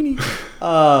Sweeney.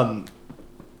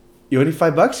 You want to do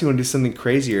 $5? You want to do something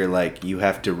crazier? Like you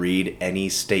have to read any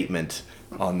statement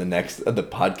on the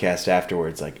podcast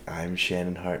afterwards. Like I'm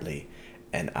Shannon Hartley,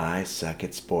 and I suck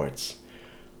at sports.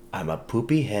 I'm a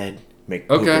poopy head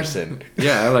McPooperson. Okay.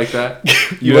 Yeah, I like that.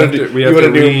 You want to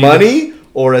do read- money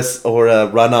or a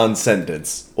run-on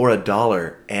sentence or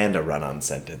 $1 and a run-on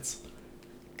sentence?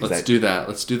 Let's do that.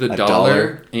 Let's do the a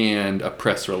dollar and a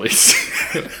press release.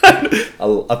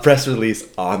 a press release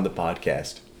on the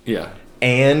podcast Yeah.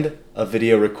 and a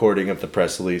video recording of the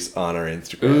press release on our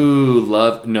Instagram.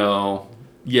 Ooh, no.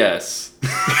 Yes.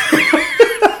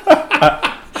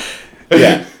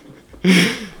 Yeah.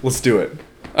 Let's do it.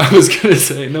 I was going to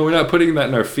say, no, we're not putting that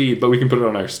in our feed, but we can put it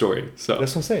on our story. So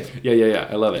That's what I'm saying. Yeah.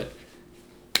 I love it.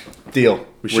 Deal.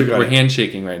 We're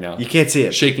handshaking right now. You can't see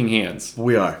it. Shaking hands.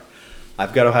 We are.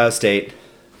 I've got Ohio State.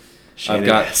 Shannon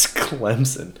got- has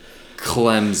Clemson.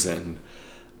 Clemson.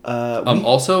 We-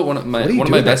 Also, one of my What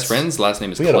are you best doing friends' last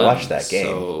name is We Clem. gotta watch that game.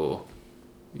 So,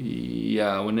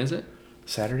 yeah, when is it?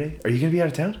 Saturday? Are you going to be out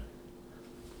of town?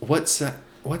 What's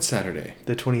Saturday?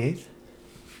 The 28th?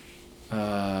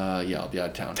 Yeah, I'll be out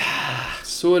of town.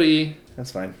 Sorry.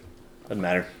 That's fine. Doesn't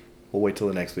matter. We'll wait till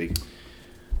the next week.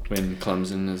 When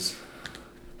Clemson is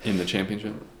in the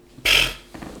championship.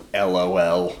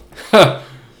 LOL.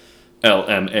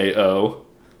 LMAO.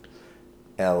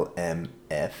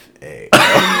 LMFA.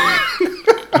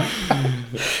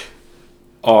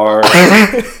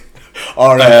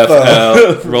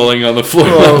 RFL. Rolling on the floor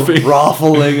laughing.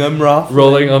 Raffling. I'm raffling.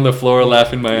 Rolling on the floor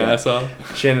laughing my ass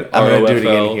off. Shannon, I'm going to do it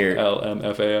again here.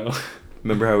 LMFAO.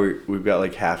 Remember how we've got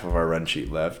like half of our run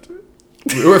sheet left?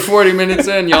 We're 40 minutes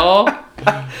in, y'all.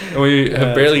 And we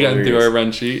have barely gotten through hilarious. our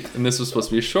run sheet. And this was supposed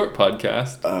to be a short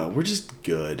podcast. We're just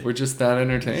good. We're just that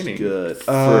entertaining. Good.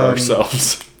 For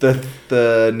ourselves.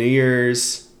 The New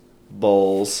Year's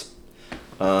Bowls.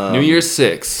 New Year's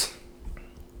 6.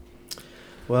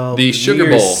 Well, The Sugar New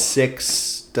Year's Bowl.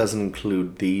 6 doesn't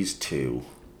include these two.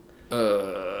 Yeah,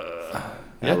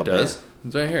 it Alabama. does.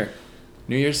 It's right here.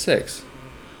 New Year's 6.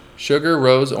 Sugar,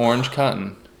 rose, orange,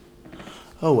 cotton.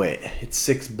 Oh, wait. It's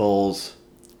 6 bowls.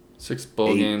 6 bowl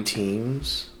 8 games.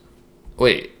 teams.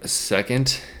 Wait a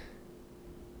second.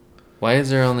 Why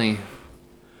is there only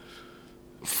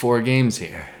 4 games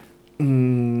here?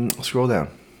 Scroll down.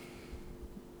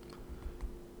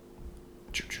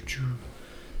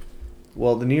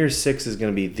 Well, the New Year's 6 is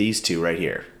going to be these two right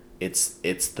here. It's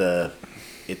the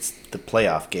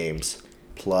playoff games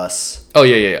plus Oh,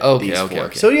 yeah. Okay, these okay, four.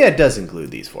 okay. So yeah, it does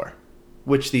include these 4.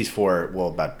 Which these 4 will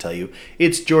about to tell you.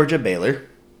 It's Georgia, Baylor.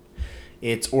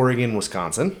 It's Oregon,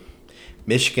 Wisconsin.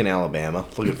 Michigan, Alabama.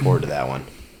 Looking forward to that one.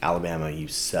 Alabama, you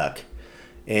suck.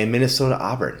 And Minnesota,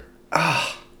 Auburn.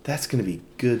 That's going to be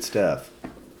good stuff.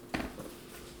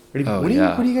 When are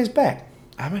you guys back?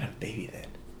 I might have a baby then.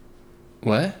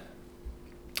 What?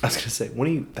 I was going to say,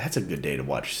 that's a good day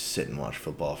to sit and watch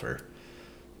football for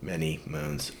many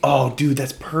moons. Oh, dude,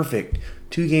 that's perfect.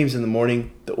 2 games in the morning,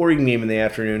 the Oregon game in the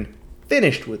afternoon,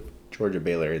 finished with Georgia,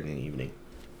 Baylor in the evening.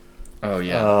 Oh,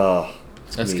 yeah. Oh,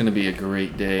 That's going to be a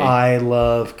great day. I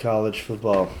love college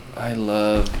football. I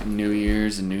love New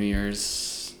Year's and New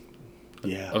Year's.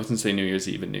 Yeah. I was going to say New Year's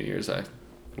Eve and New Year's. I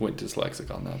went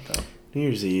dyslexic on that, though. New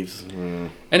Year's Eve.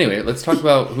 Anyway, let's talk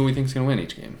about who we think is going to win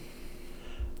each game.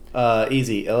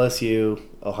 Easy. LSU,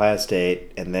 Ohio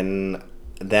State, and then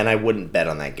I wouldn't bet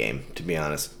on that game, to be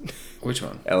honest. Which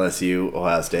one? LSU,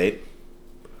 Ohio State.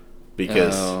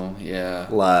 Because, Oh, yeah.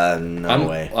 no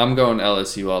way. I'm going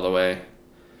LSU all the way.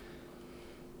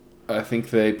 I think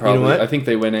they probably. You know what? I think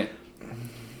they win it.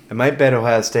 I might bet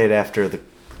Ohio State after the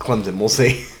Clemson. We'll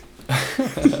see.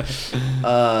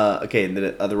 Okay,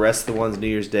 the rest of the ones New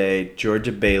Year's Day,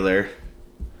 Georgia, Baylor.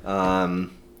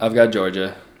 I've got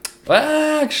Georgia.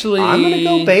 Well, actually, I'm gonna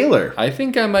go Baylor. I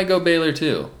think I might go Baylor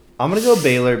too. I'm gonna go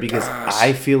Baylor because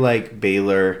I feel like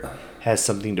Baylor has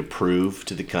something to prove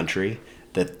to the country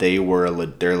that they're a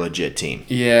legit team.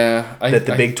 Yeah, That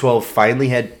the Big 12 finally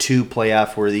had 2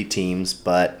 playoff-worthy teams,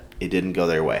 but it didn't go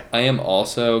their way. I am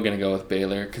also gonna go with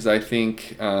Baylor because I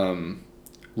think Matt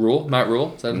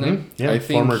Rule, is that his name? Yeah, I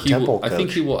think former Temple I think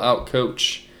coach. he will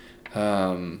outcoach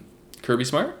Kirby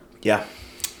Smart. Yeah.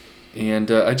 And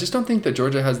I just don't think that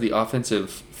Georgia has the offensive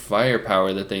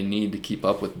firepower that they need to keep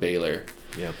up with Baylor.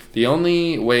 Yeah. The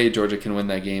only way Georgia can win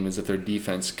that game is if their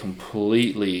defense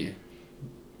completely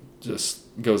just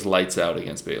goes lights out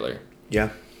against Baylor. Yeah.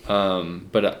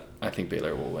 But I think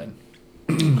Baylor will win.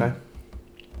 Okay.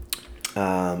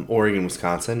 Oregon,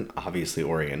 Wisconsin. Obviously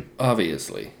Oregon.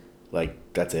 Obviously. Like,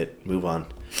 that's it. Move on.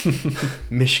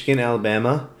 Michigan,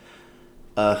 Alabama.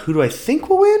 Who do I think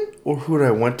will win? Or who do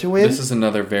I want to win? This is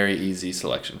another very easy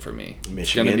selection for me. Michigan.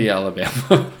 It's going to be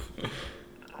Alabama.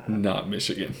 Not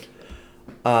Michigan.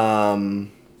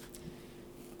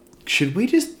 Should we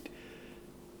just...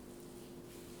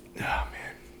 Oh,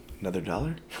 man. Another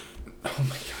 $1? Oh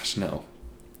my gosh, no.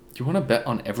 You want to bet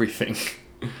on everything.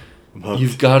 Well,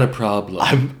 You've got a problem.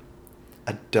 I'm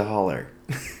 $1.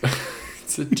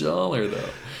 It's $1 though.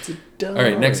 It's $1. All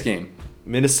right, next game.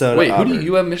 Minnesota, Wait, who Auburn. do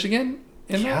you have Michigan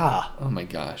in Yeah. that? Oh my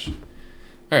gosh.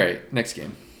 All right, next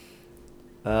game.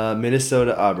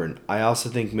 Minnesota, Auburn. I also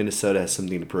think Minnesota has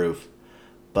something to prove.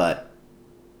 But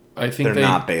I think They're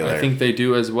not Baylor. I think they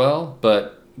do as well,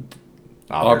 but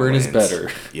Auburn is wins.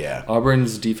 better. Yeah.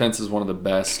 Auburn's defense is one of the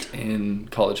best in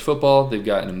college football. They've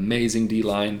got an amazing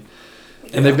D-line.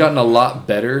 And they've gotten a lot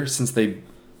better since they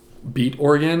beat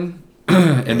Oregon.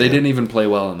 And they didn't even play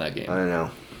well in that game. I don't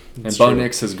know. And Bo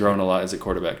Nix has grown a lot as a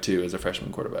quarterback, too, as a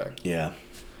freshman quarterback. Yeah.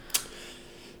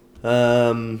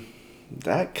 That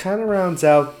kind of rounds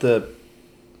out the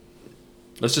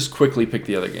Let's just quickly pick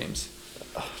the other games.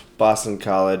 Boston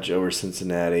College over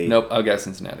Cincinnati. Nope, I'll get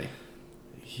Cincinnati.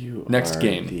 Next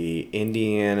game.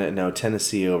 The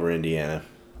Tennessee over Indiana.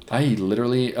 I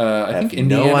literally, I think have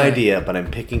Indiana. no idea, but I'm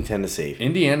picking Tennessee.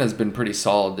 Indiana's been pretty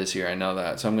solid this year. I know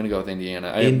that, so I'm going to go with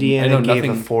Indiana. Indiana I know gave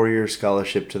nothing. a 4-year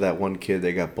scholarship to that one kid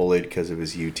that got bullied because of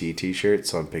his UT T-shirt,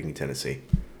 so I'm picking Tennessee.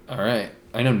 All right.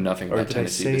 I know nothing Or about did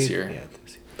Tennessee I say this year. Yeah,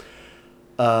 Tennessee.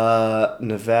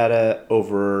 Nevada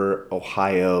over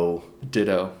Ohio.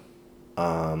 Ditto.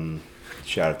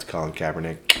 Shout out to Colin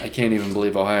Kaepernick. I can't even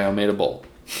believe Ohio made a bowl.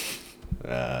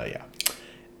 Yeah.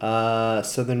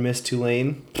 Southern Miss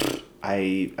Tulane.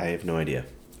 I have no idea.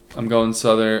 I'm going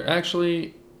Southern.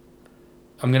 Actually,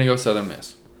 I'm going to go Southern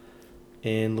Miss.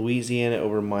 And Louisiana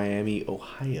over Miami,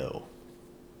 Ohio.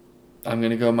 I'm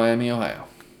going to go Miami, Ohio.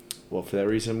 Well, for that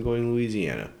reason, I'm going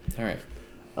Louisiana. All right.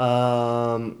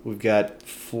 We've got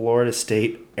Florida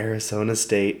State, Arizona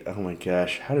State. Oh my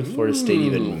gosh, how did Florida State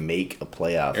even make a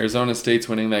playoff? Arizona State's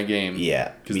winning that game.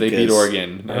 Yeah, because they beat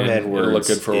Oregon. Herm Edwards it'll look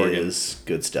good for Oregon. Is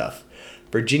good stuff.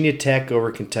 Virginia Tech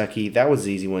over Kentucky. That was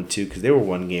an easy one too because they were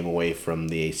one game away from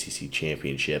the ACC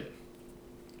championship.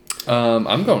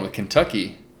 I'm going with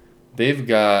Kentucky. They've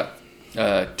got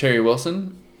Terry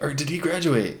Wilson, or did he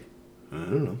graduate? I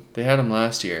don't know. They had him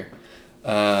last year.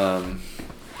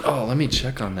 Let me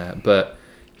check on that. But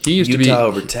he used Utah to be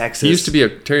over Texas. He used to be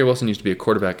Terry Wilson used to be a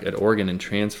quarterback at Oregon and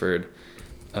transferred.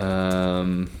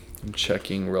 I'm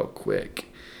checking real quick.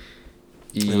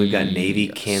 And we've got Navy,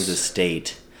 Kansas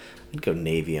State. I'd go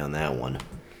Navy on that one.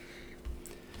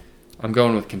 I'm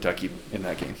going with Kentucky in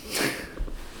that game.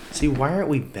 See, why aren't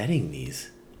we betting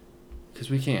these? Because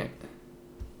we can't.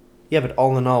 Yeah, but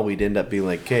all in all, we'd end up being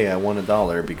like, hey, I won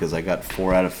 $1 because I got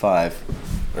 4 out of 5.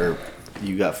 Or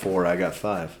you got 4, I got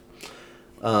 5.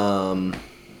 I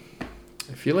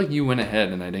feel like you went ahead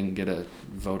and I didn't get a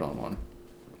vote on one.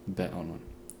 Bet on one.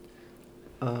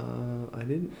 I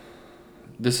didn't.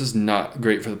 This is not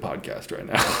great for the podcast right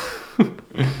now.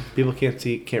 People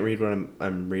can't read what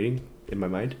I'm reading in my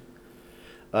mind.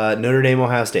 Notre Dame,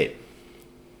 Ohio State.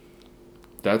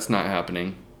 That's not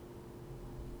happening.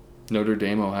 Notre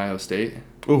Dame, Ohio State.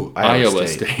 Ooh, Iowa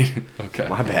State. Okay.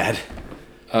 My bad.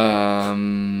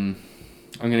 I'm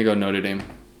gonna go Notre Dame.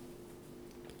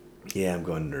 Yeah, I'm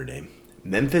going Notre Dame.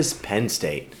 Memphis, Penn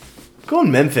State. I'm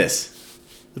going Memphis.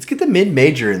 Let's get the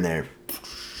mid-major in there.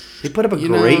 They put up a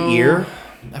great year.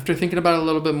 After thinking about it a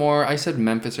little bit more, I said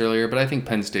Memphis earlier, but I think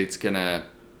Penn State's gonna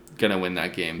win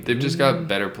that game. They've just got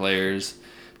better players.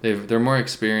 They're more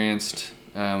experienced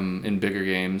in bigger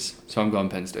games, so I'm going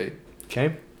Penn State.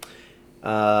 Okay.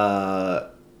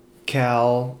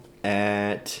 Cal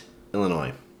at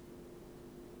Illinois.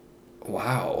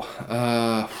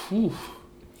 Wow.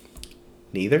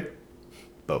 Neither?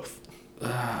 Both.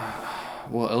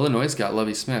 Well, Illinois got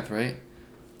Lovie Smith, right?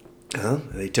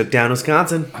 They took down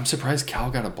Wisconsin. I'm surprised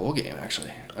Cal got a bowl game,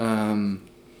 actually.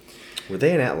 Were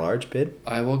they an at-large bid?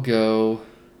 I'm going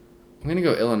to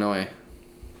go Illinois.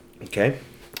 Okay.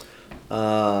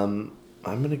 I'm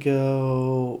going to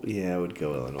go... Yeah, I would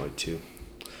go Illinois, too.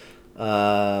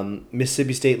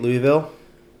 Mississippi State, Louisville.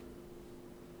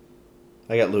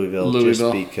 I got Louisville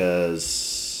just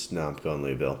because... No, I'm going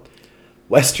Louisville.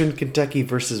 Western Kentucky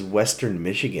versus Western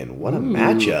Michigan. What a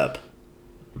matchup.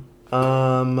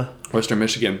 Western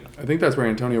Michigan. I think that's where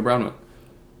Antonio Brown went.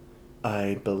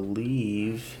 I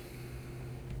believe...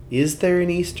 Is there an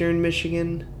Eastern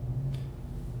Michigan?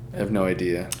 I have no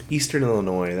idea. Eastern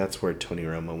Illinois. That's where Tony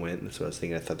Romo went. That's what I was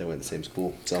thinking. I thought they went to the same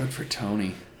school. So. Good for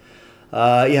Tony.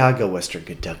 Yeah, I'll go Western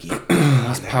Kentucky.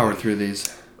 Let's power through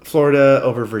these. Florida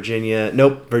over Virginia.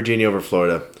 Nope, Virginia over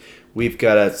Florida. We've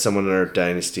got someone in our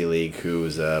Dynasty League who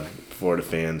is a Florida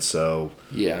fan, so...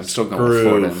 Yeah, I'm still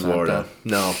going with Florida.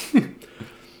 No.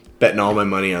 Betting all my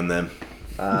money on them.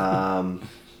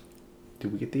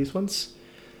 Did we get these ones?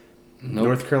 Nope.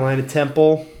 North Carolina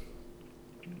Temple.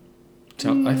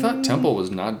 I thought Temple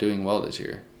was not doing well this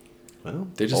year. Well,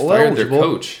 they just fired their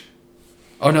coach.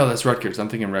 Oh, no, that's Rutgers. I'm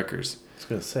thinking Rutgers. I was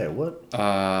going to say, what?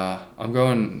 I'm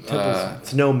going...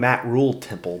 it's no Matt Rule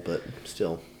Temple, but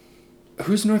still.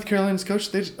 Who's North Carolina's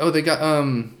coach? They got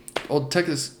old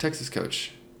Texas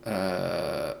coach,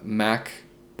 Mac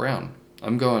Brown.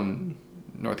 I'm going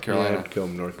North Carolina. Yeah, I'd go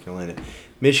North Carolina.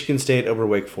 Michigan State over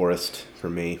Wake Forest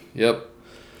for me. Yep.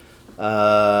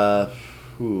 Iowa,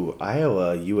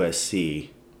 USC.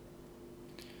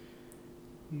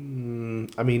 I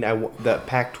mean, the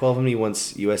Pac-12 in me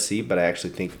wants USC, but I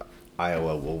actually think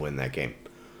Iowa will win that game.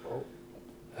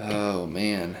 Oh,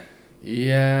 man.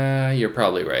 Yeah, you're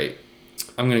probably right.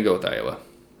 I'm going to go with Iowa.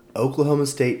 Oklahoma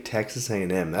State, Texas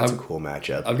A&M. That's a cool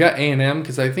matchup. I've got A&M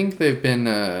because I think they've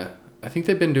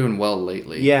been doing well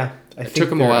lately. Yeah, it took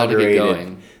them a while to get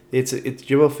going. It's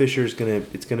Jimbo Fisher's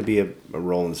it's gonna be a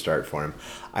rolling start for him.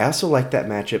 I also like that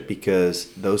matchup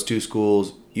because those two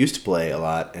schools used to play a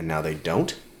lot and now they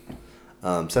don't.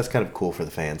 So that's kind of cool for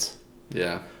the fans.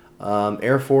 Yeah.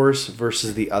 Air Force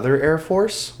versus the other Air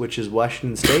Force, which is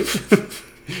Washington State.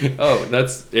 Oh,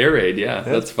 that's Air Raid. Yeah,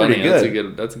 that's funny. pretty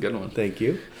good. That's a good one. Thank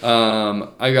you.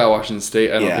 I got Washington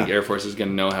State. I don't Yeah. think Air Force is going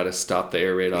to know how to stop the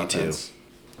Air Raid too. offense.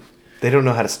 They don't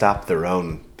know how to stop their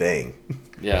own thing.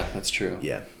 Yeah, that's true.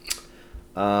 Yeah.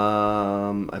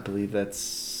 I believe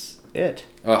that's it.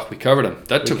 Oh, we covered them.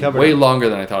 That took covered way 'em. longer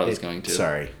than I thought it was going to.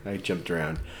 Sorry, I jumped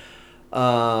around.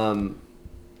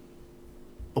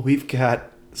 We've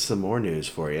got some more news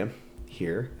for you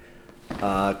here.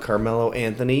 Carmelo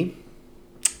Anthony.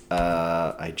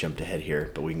 I jumped ahead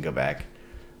here, but we can go back.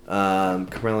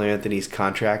 Carmelo Anthony's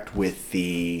contract with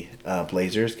the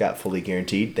Blazers got fully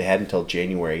guaranteed. They had until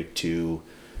January to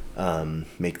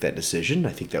make that decision.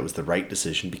 I think that was the right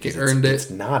decision because He earned it. it's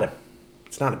not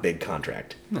a big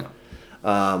contract. No.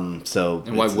 So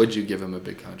And why would you give him a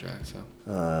big contract? So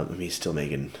I mean, he's still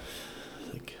making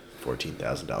like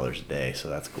 $14,000 a day, so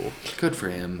that's cool. good for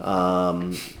him.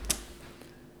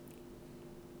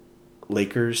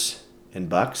 Lakers and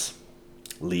Bucks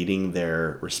leading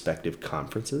their respective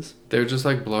conferences. They're just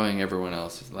like blowing everyone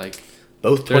else. Like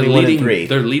Both they're 21 leading. and 3.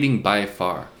 They're leading by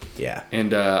far. Yeah.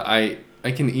 And I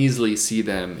can easily see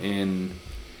them in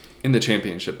the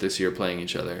championship this year playing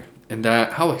each other. And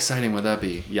that how exciting would that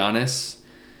be? Giannis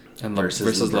and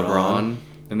versus LeBron.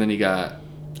 And then you got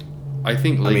I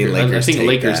think Lakers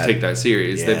take that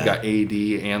series. Yeah. They've got AD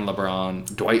and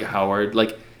LeBron, Dwight Howard,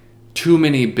 like too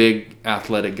many big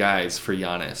athletic guys for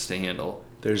Giannis to handle.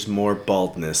 There's more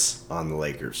baldness on the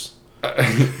Lakers.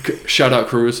 Shout out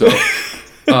Caruso.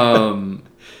 What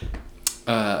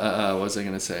was I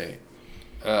gonna say?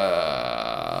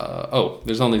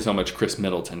 There's only so much Chris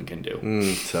Middleton can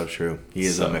do. So true. He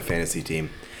is on my fantasy team.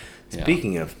 Yeah.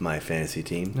 Speaking of my fantasy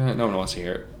team, No one wants to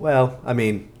hear it. well, I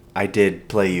mean, I did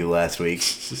play you last week,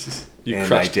 You and I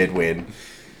crushed did win.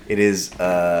 It is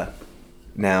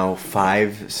now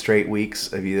 5 straight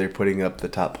weeks of either putting up the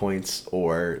top points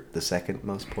or the second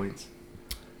most points.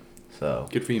 So,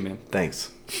 Good for you, man.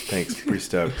 thanks. Pretty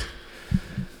stoked.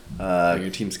 Your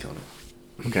team's killing it.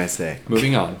 What can I say?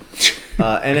 Moving on.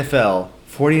 NFL,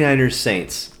 49ers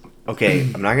Saints. Okay,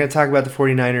 I'm not going to talk about the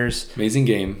 49ers. Amazing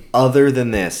game. Other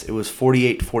than this, it was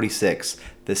 48-46.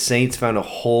 The Saints found a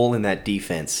hole in that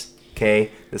defense. Okay?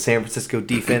 The San Francisco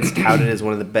defense, touted as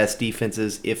one of the best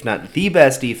defenses, if not the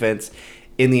best defense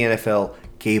in the NFL,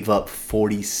 gave up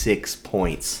 46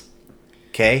 points.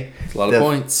 Okay? It's a lot of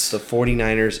points. The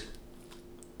 49ers,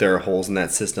 there are holes in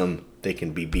that system. They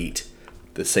can be beat.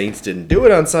 The Saints didn't do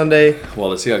it on Sunday.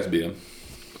 Well, the Seahawks beat him.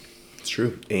 It's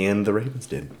true. And the Ravens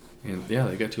did. And yeah,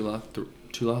 they got two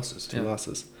losses. Two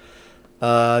losses.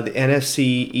 The NFC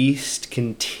East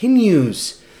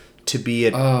continues to be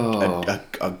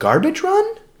a garbage run?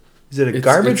 Is it a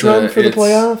garbage run for the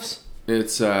playoffs?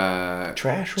 It's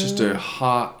trash run? just a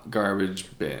hot garbage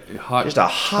bin. Just a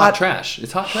hot trash.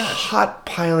 It's hot trash. Hot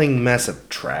piling mess of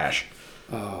trash.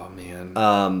 Oh man.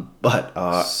 But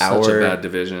Such our a bad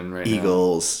division right now.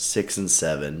 Eagles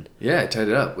 6-7. Yeah, I tied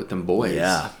it up with them boys.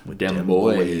 Yeah, with them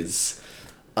boys.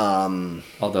 Um,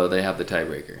 Although they have the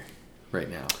tiebreaker right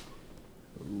now.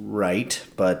 right,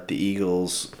 but the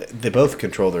Eagles, they both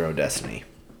control their own destiny.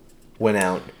 Went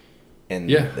out, and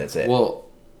that's it. Well,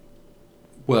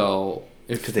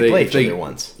 if Because they played each other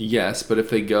once. Yes, but if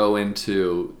they go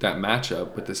into that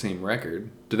matchup with the same record,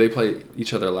 do they play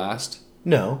each other last?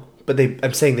 No, but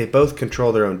I'm saying they both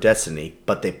control their own destiny,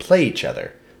 but they play each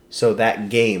other. So that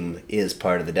game is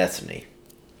part of the destiny.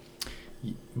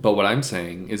 But what I'm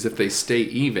saying is if they stay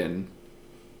even...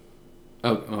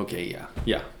 Oh, okay,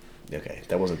 yeah. Okay,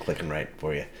 that wasn't clicking right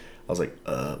for you. I was like,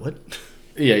 what?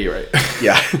 Yeah, you're right.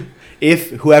 Yeah.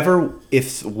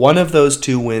 If one of those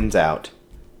two wins out,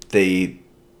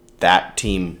 that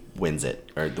team wins it,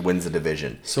 or wins the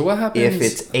division. So what happens... If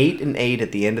it's 8-8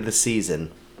 at the end of the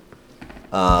season...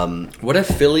 What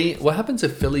happens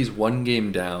if Philly's one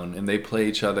game down and they play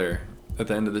each other at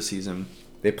the end of the season?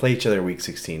 They play each other week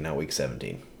 16, not week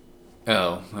 17.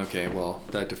 Oh, okay. Well,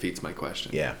 that defeats my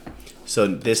question. Yeah. So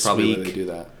this Probably week... why they do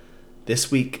that.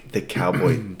 This week,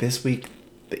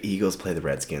 the Eagles play the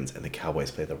Redskins and the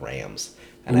Cowboys play the Rams.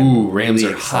 And I'm Rams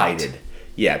really are excited. hot.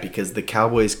 Yeah, because the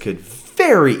Cowboys could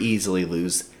very easily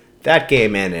lose that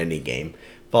game and any game.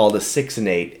 Fall to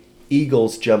 6-8.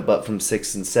 Eagles jump up from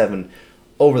 6-7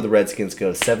 over the Redskins,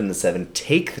 go 7-7,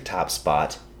 take the top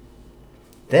spot.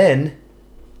 Then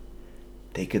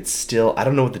they could still... I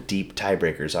don't know what the deep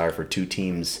tiebreakers are for two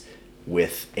teams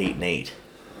with 8-8.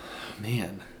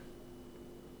 Man.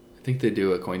 I think they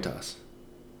do a coin toss.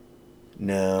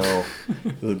 No,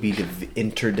 it would be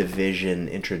intra-division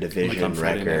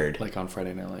record. Like on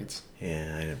Friday Night Lights.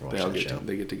 Yeah, I never watched that show.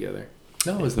 They get together.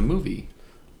 No, it was the movie.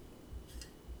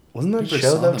 Wasn't that a Never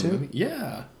show saw though the too? movie.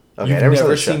 Yeah. Okay, You've I never saw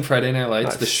never the show. seen Friday Night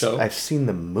Lights, I've the show? I've seen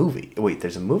the movie. Wait,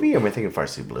 there's a movie, or am I thinking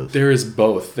Varsity Blues? There is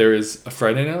both. There is a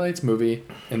Friday Night Lights movie,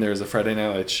 and there is a Friday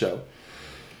Night Lights show.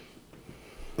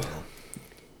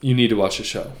 You need to watch the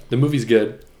show. The movie's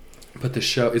good, but the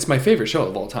show, it's my favorite show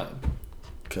of all time.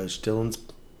 Coach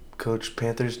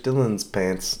Panthers Dylan's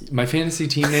pants. My fantasy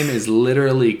team name is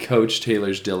literally Coach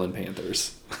Taylor's Dylan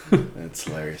Panthers. That's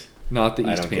hilarious. Not the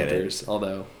I East don't get it. Panthers,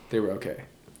 although they were okay.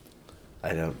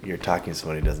 You're talking to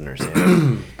somebody who doesn't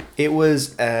understand. It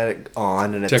was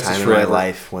on in a Texas time in Forever. my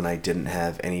life when I didn't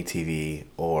have any TV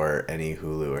or any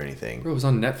Hulu or anything. Bro, it was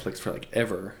on Netflix for like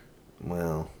ever.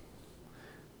 Well,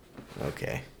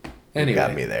 okay. Anyway. You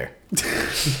got me there.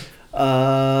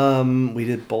 We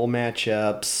did bowl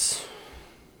matchups.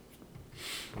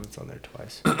 It's on there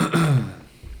twice.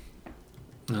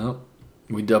 No,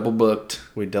 we double booked.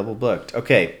 We double booked.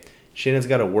 Okay, Shannon's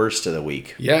got a worst of the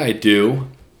week. Yeah, I do.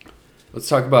 Let's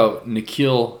talk about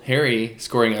N'Keal Harry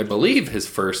scoring, I believe, his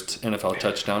first NFL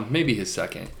touchdown, maybe his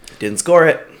second. Didn't score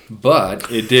it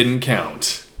But it didn't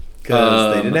count.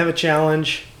 because they didn't have a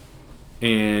challenge.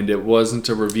 And it wasn't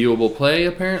a reviewable play,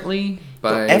 apparently.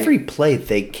 By Every play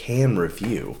they can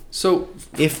review So,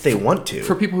 if they want to.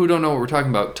 for people who don't know what we're talking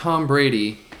about, Tom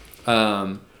Brady,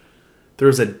 There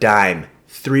was a dime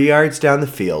 3 yards down the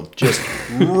field, just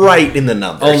right in the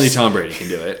numbers. only Tom Brady can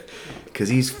do it. Because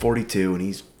he's 42 and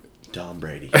he's Tom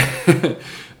Brady.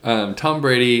 Tom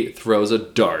Brady throws a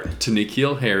dart to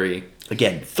N'Keal Harry.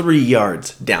 Again, 3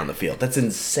 yards down the field. That's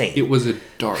insane. It was a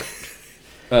dart.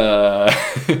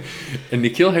 And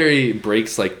N'Keal Harry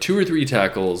breaks like 2 or 3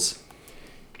 tackles,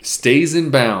 stays in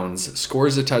bounds,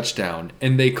 scores a touchdown,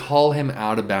 and they call him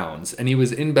out of bounds. And he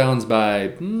was in bounds by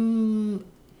 2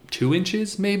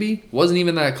 inches, maybe? Wasn't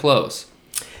even that close.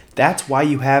 That's why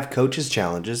you have coaches'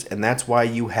 challenges, and that's why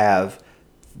you have,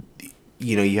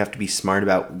 you have to be smart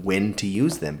about when to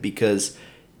use them, because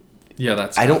Yeah,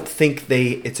 that's. I don't think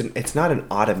it's not an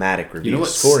automatic review. You know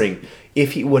what's- Scoring.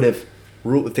 If they would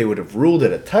have ruled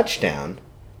it a touchdown,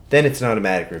 then it's an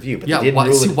automatic review. But Yeah, they didn't why,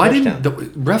 rule see, it a why touchdown.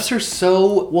 didn't the refs are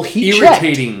so He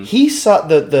irritating? checked. He saw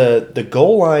the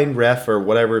goal line ref or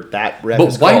whatever that ref But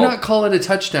is why called. not call it a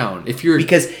touchdown if you're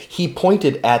Because he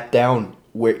pointed at down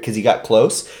where, because he got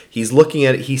close. He's looking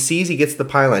at it. He sees he gets the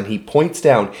pylon. He points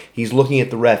down. He's looking at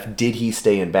the ref. Did he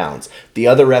stay in bounds? The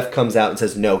other ref comes out and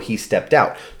says, no, he stepped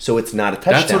out. So it's not a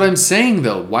touchdown. That's what I'm saying,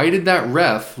 though. Why did that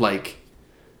ref,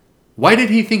 why did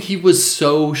he think he was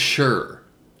so sure?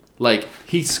 Like,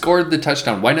 he scored the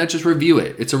touchdown. Why not just review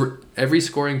it? Every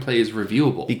scoring play is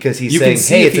reviewable. Because he's You saying, can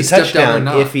see hey, if it's he a stepped out or touchdown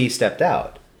not. if he stepped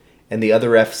out. And the other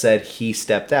ref said he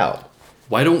stepped out.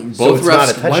 Why don't So both it's not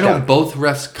a refs? Why touchdown. don't both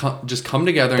refs just come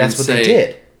together That's and what say, they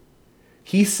did.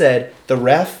 He said the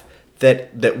ref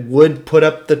that would put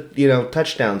up the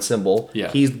touchdown symbol. Yeah.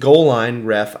 He's goal line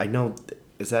ref. I know.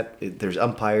 There's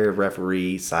umpire,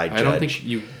 referee, side judge. I don't think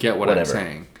you get what whatever. I'm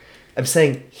saying. I'm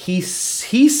saying he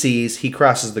sees he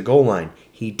crosses the goal line.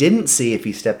 He didn't see if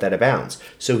he stepped out of bounds.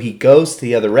 So he goes to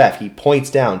the other ref. He points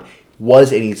down.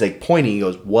 And he's like pointing. He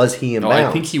goes, was he in No, bounds?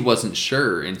 I think he wasn't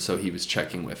sure, and so he was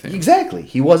checking with him. Exactly.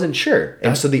 He wasn't sure.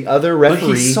 And so the other referee.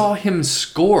 But he saw him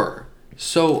score.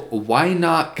 So why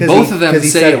not 'Cause both he- of them 'cause he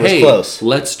say, said it was hey, close.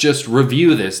 let's just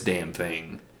review this damn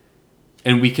thing.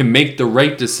 And we can make the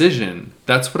right decision.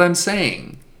 That's what I'm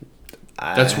saying.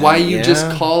 That's why you just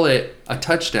yeah. call it a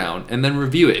touchdown and then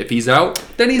review it. If he's out,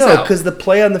 then he's No, out. because the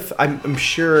play on the. I'm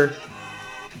sure.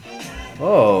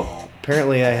 Oh,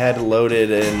 apparently I had loaded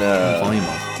in Volume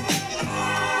off.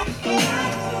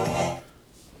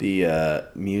 the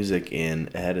music in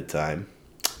ahead of time.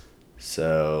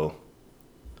 So.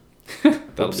 That'll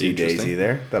be Oopsie daisy interesting.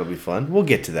 there. That'll be fun. We'll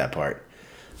get to that part.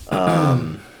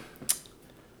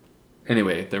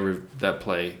 Anyway, that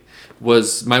play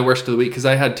was my worst of the week because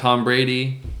I had Tom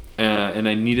Brady and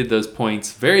I needed those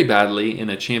points very badly in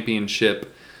a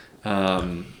championship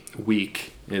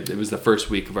week. It was the first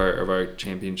week of our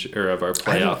championship or of our I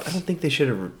playoffs, don't think they should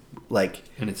have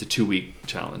and it's a 2-week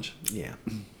challenge Yeah.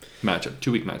 matchup,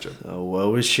 2-week matchup. Oh,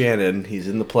 woe is Shannon. He's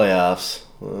in the playoffs.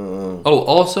 Oh,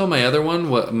 also my other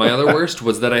worst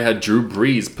was that I had Drew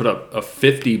Brees put up a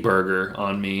 50 burger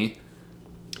on me.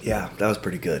 Yeah, that was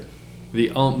pretty good. The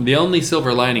only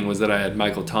silver lining was that I had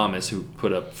Michael Thomas who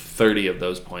put up 30 of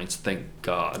those points. Thank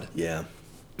God. Yeah.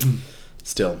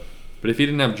 Still. But if he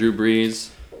didn't have Drew Brees,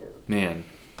 man,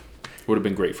 it would have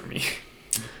been great for me.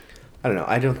 I don't know.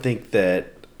 I don't think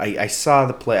that I saw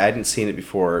the play. I hadn't seen it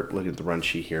before looking at the run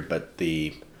sheet here, but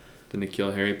the The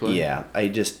N'Keal Harry play? yeah,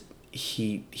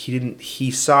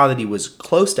 he saw that he was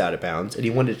close to out of bounds and he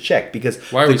wanted to check because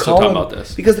Why are we still talking about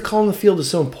this? Because the call on the field is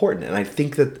so important, and I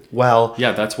think that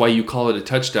yeah, that's why you call it a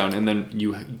touchdown, and then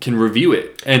you can review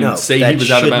it and say that he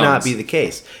was out of bounds. should not be the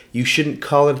case. You shouldn't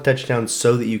call it a touchdown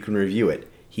so that you can review it.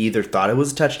 He either thought it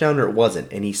was a touchdown or it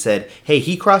wasn't, and he said, "Hey,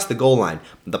 he crossed the goal line.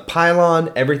 The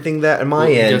pylon, everything that on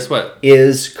my end, guess what?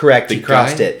 is correct. He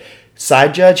crossed it.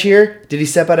 Side judge here, did he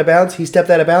step out of bounds? He stepped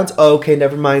out of bounds. Oh, okay,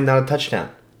 never mind, not a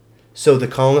touchdown. So the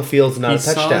call on the field is not a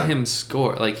touchdown. He saw him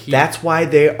score. That's why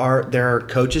there are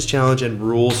coaches' challenge and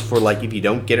rules for if you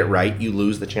don't get it right, you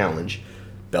lose the challenge.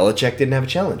 Belichick didn't have a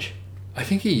challenge. I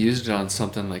think he used it on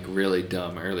something really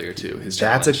dumb earlier too.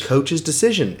 That's a coach's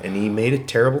decision, and he made a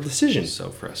terrible decision. So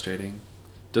frustrating.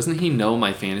 Doesn't he know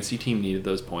my fantasy team needed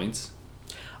those points?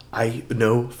 I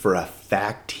know for a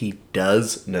fact he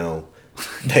does know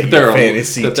that your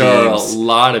fantasy teams. There are a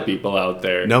lot of people out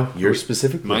there. No, you're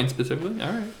specifically. Mine specifically?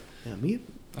 All right. Yeah, me.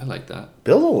 I like that.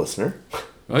 Bill's a listener.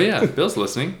 Oh, yeah. Bill's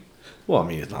listening. Well, I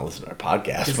mean, he's not listening to our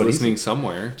podcast. He's listening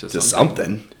somewhere to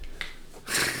something.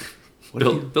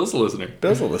 Bill's a listener.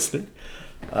 Bill's a listener.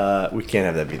 We can't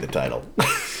have that be the title.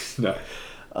 No.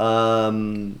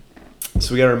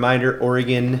 So we got a reminder,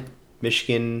 Oregon,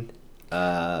 Michigan,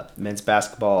 men's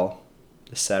basketball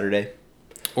this Saturday.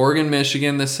 Oregon,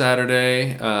 Michigan this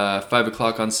Saturday, 5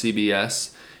 o'clock on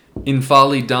CBS.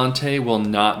 Infali Dante will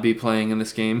not be playing in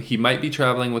this game. He might be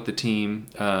traveling with the team.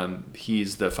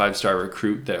 He's the 5-star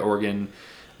recruit that Oregon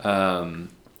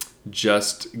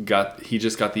just got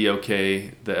the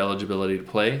okay, the eligibility to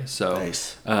play. So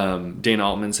nice. Dana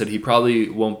Altman said he probably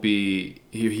won't be.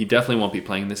 He definitely won't be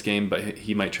playing this game, but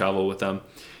he might travel with them,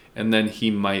 and then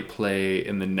he might play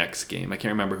in the next game. I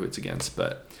can't remember who it's against,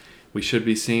 but we should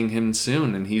be seeing him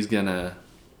soon, and he's gonna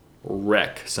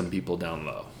wreck some people down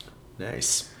low.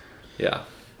 Nice. Yeah.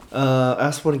 I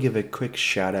also want to give a quick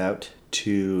shout out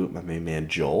to my main man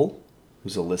Joel,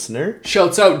 who's a listener.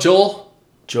 Shouts out, Joel.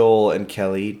 Joel and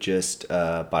Kelly just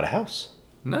bought a house.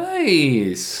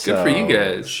 Nice. Good for you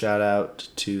guys. Shout out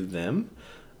to them.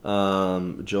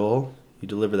 Joel, you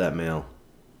deliver that mail.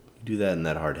 You do that in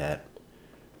that hard hat.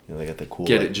 You know, they got the cool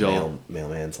Get it, Joel.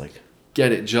 Mailman's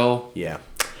Get it, Joel. Yeah.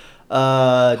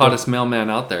 Hottest mailman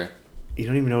out there. You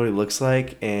don't even know what he looks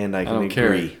like, and I don't agree.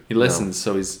 Care. He listens,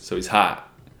 so he's hot.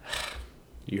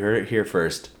 You heard it here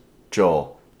first.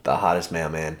 Joel, the hottest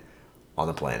mailman on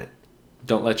the planet.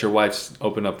 Don't let your wife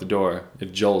open up the door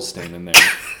if Joel's standing there.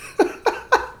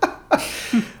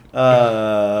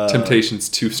 Temptation's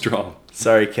too strong.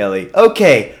 Sorry, Kelly.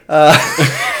 Okay.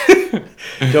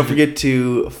 Don't forget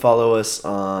to follow us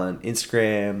on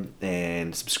Instagram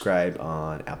and subscribe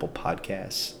on Apple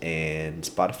Podcasts and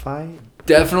Spotify.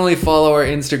 Definitely follow our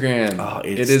Instagram. Oh,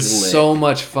 it is lit. So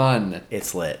much fun.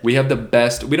 It's lit. We have the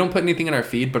best. We don't put anything in our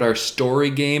feed, but our story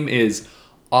game is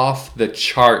off the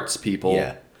charts, people.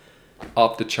 Yeah.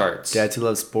 Off the charts. Dads Who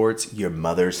Love Sports, your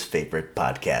mother's favorite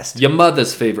podcast. Your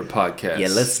mother's favorite podcast. You're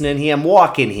listening here. I'm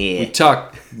walking here. We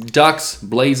talk Ducks,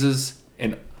 Blazers,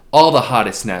 and all the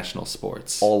hottest national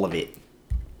sports. All of it.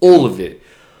 All of it.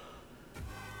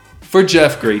 For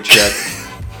Jeff Greatcheck,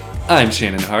 I'm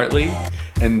Shannon Hartley,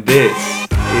 and this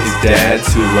is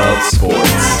Dads Who Love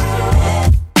Sports.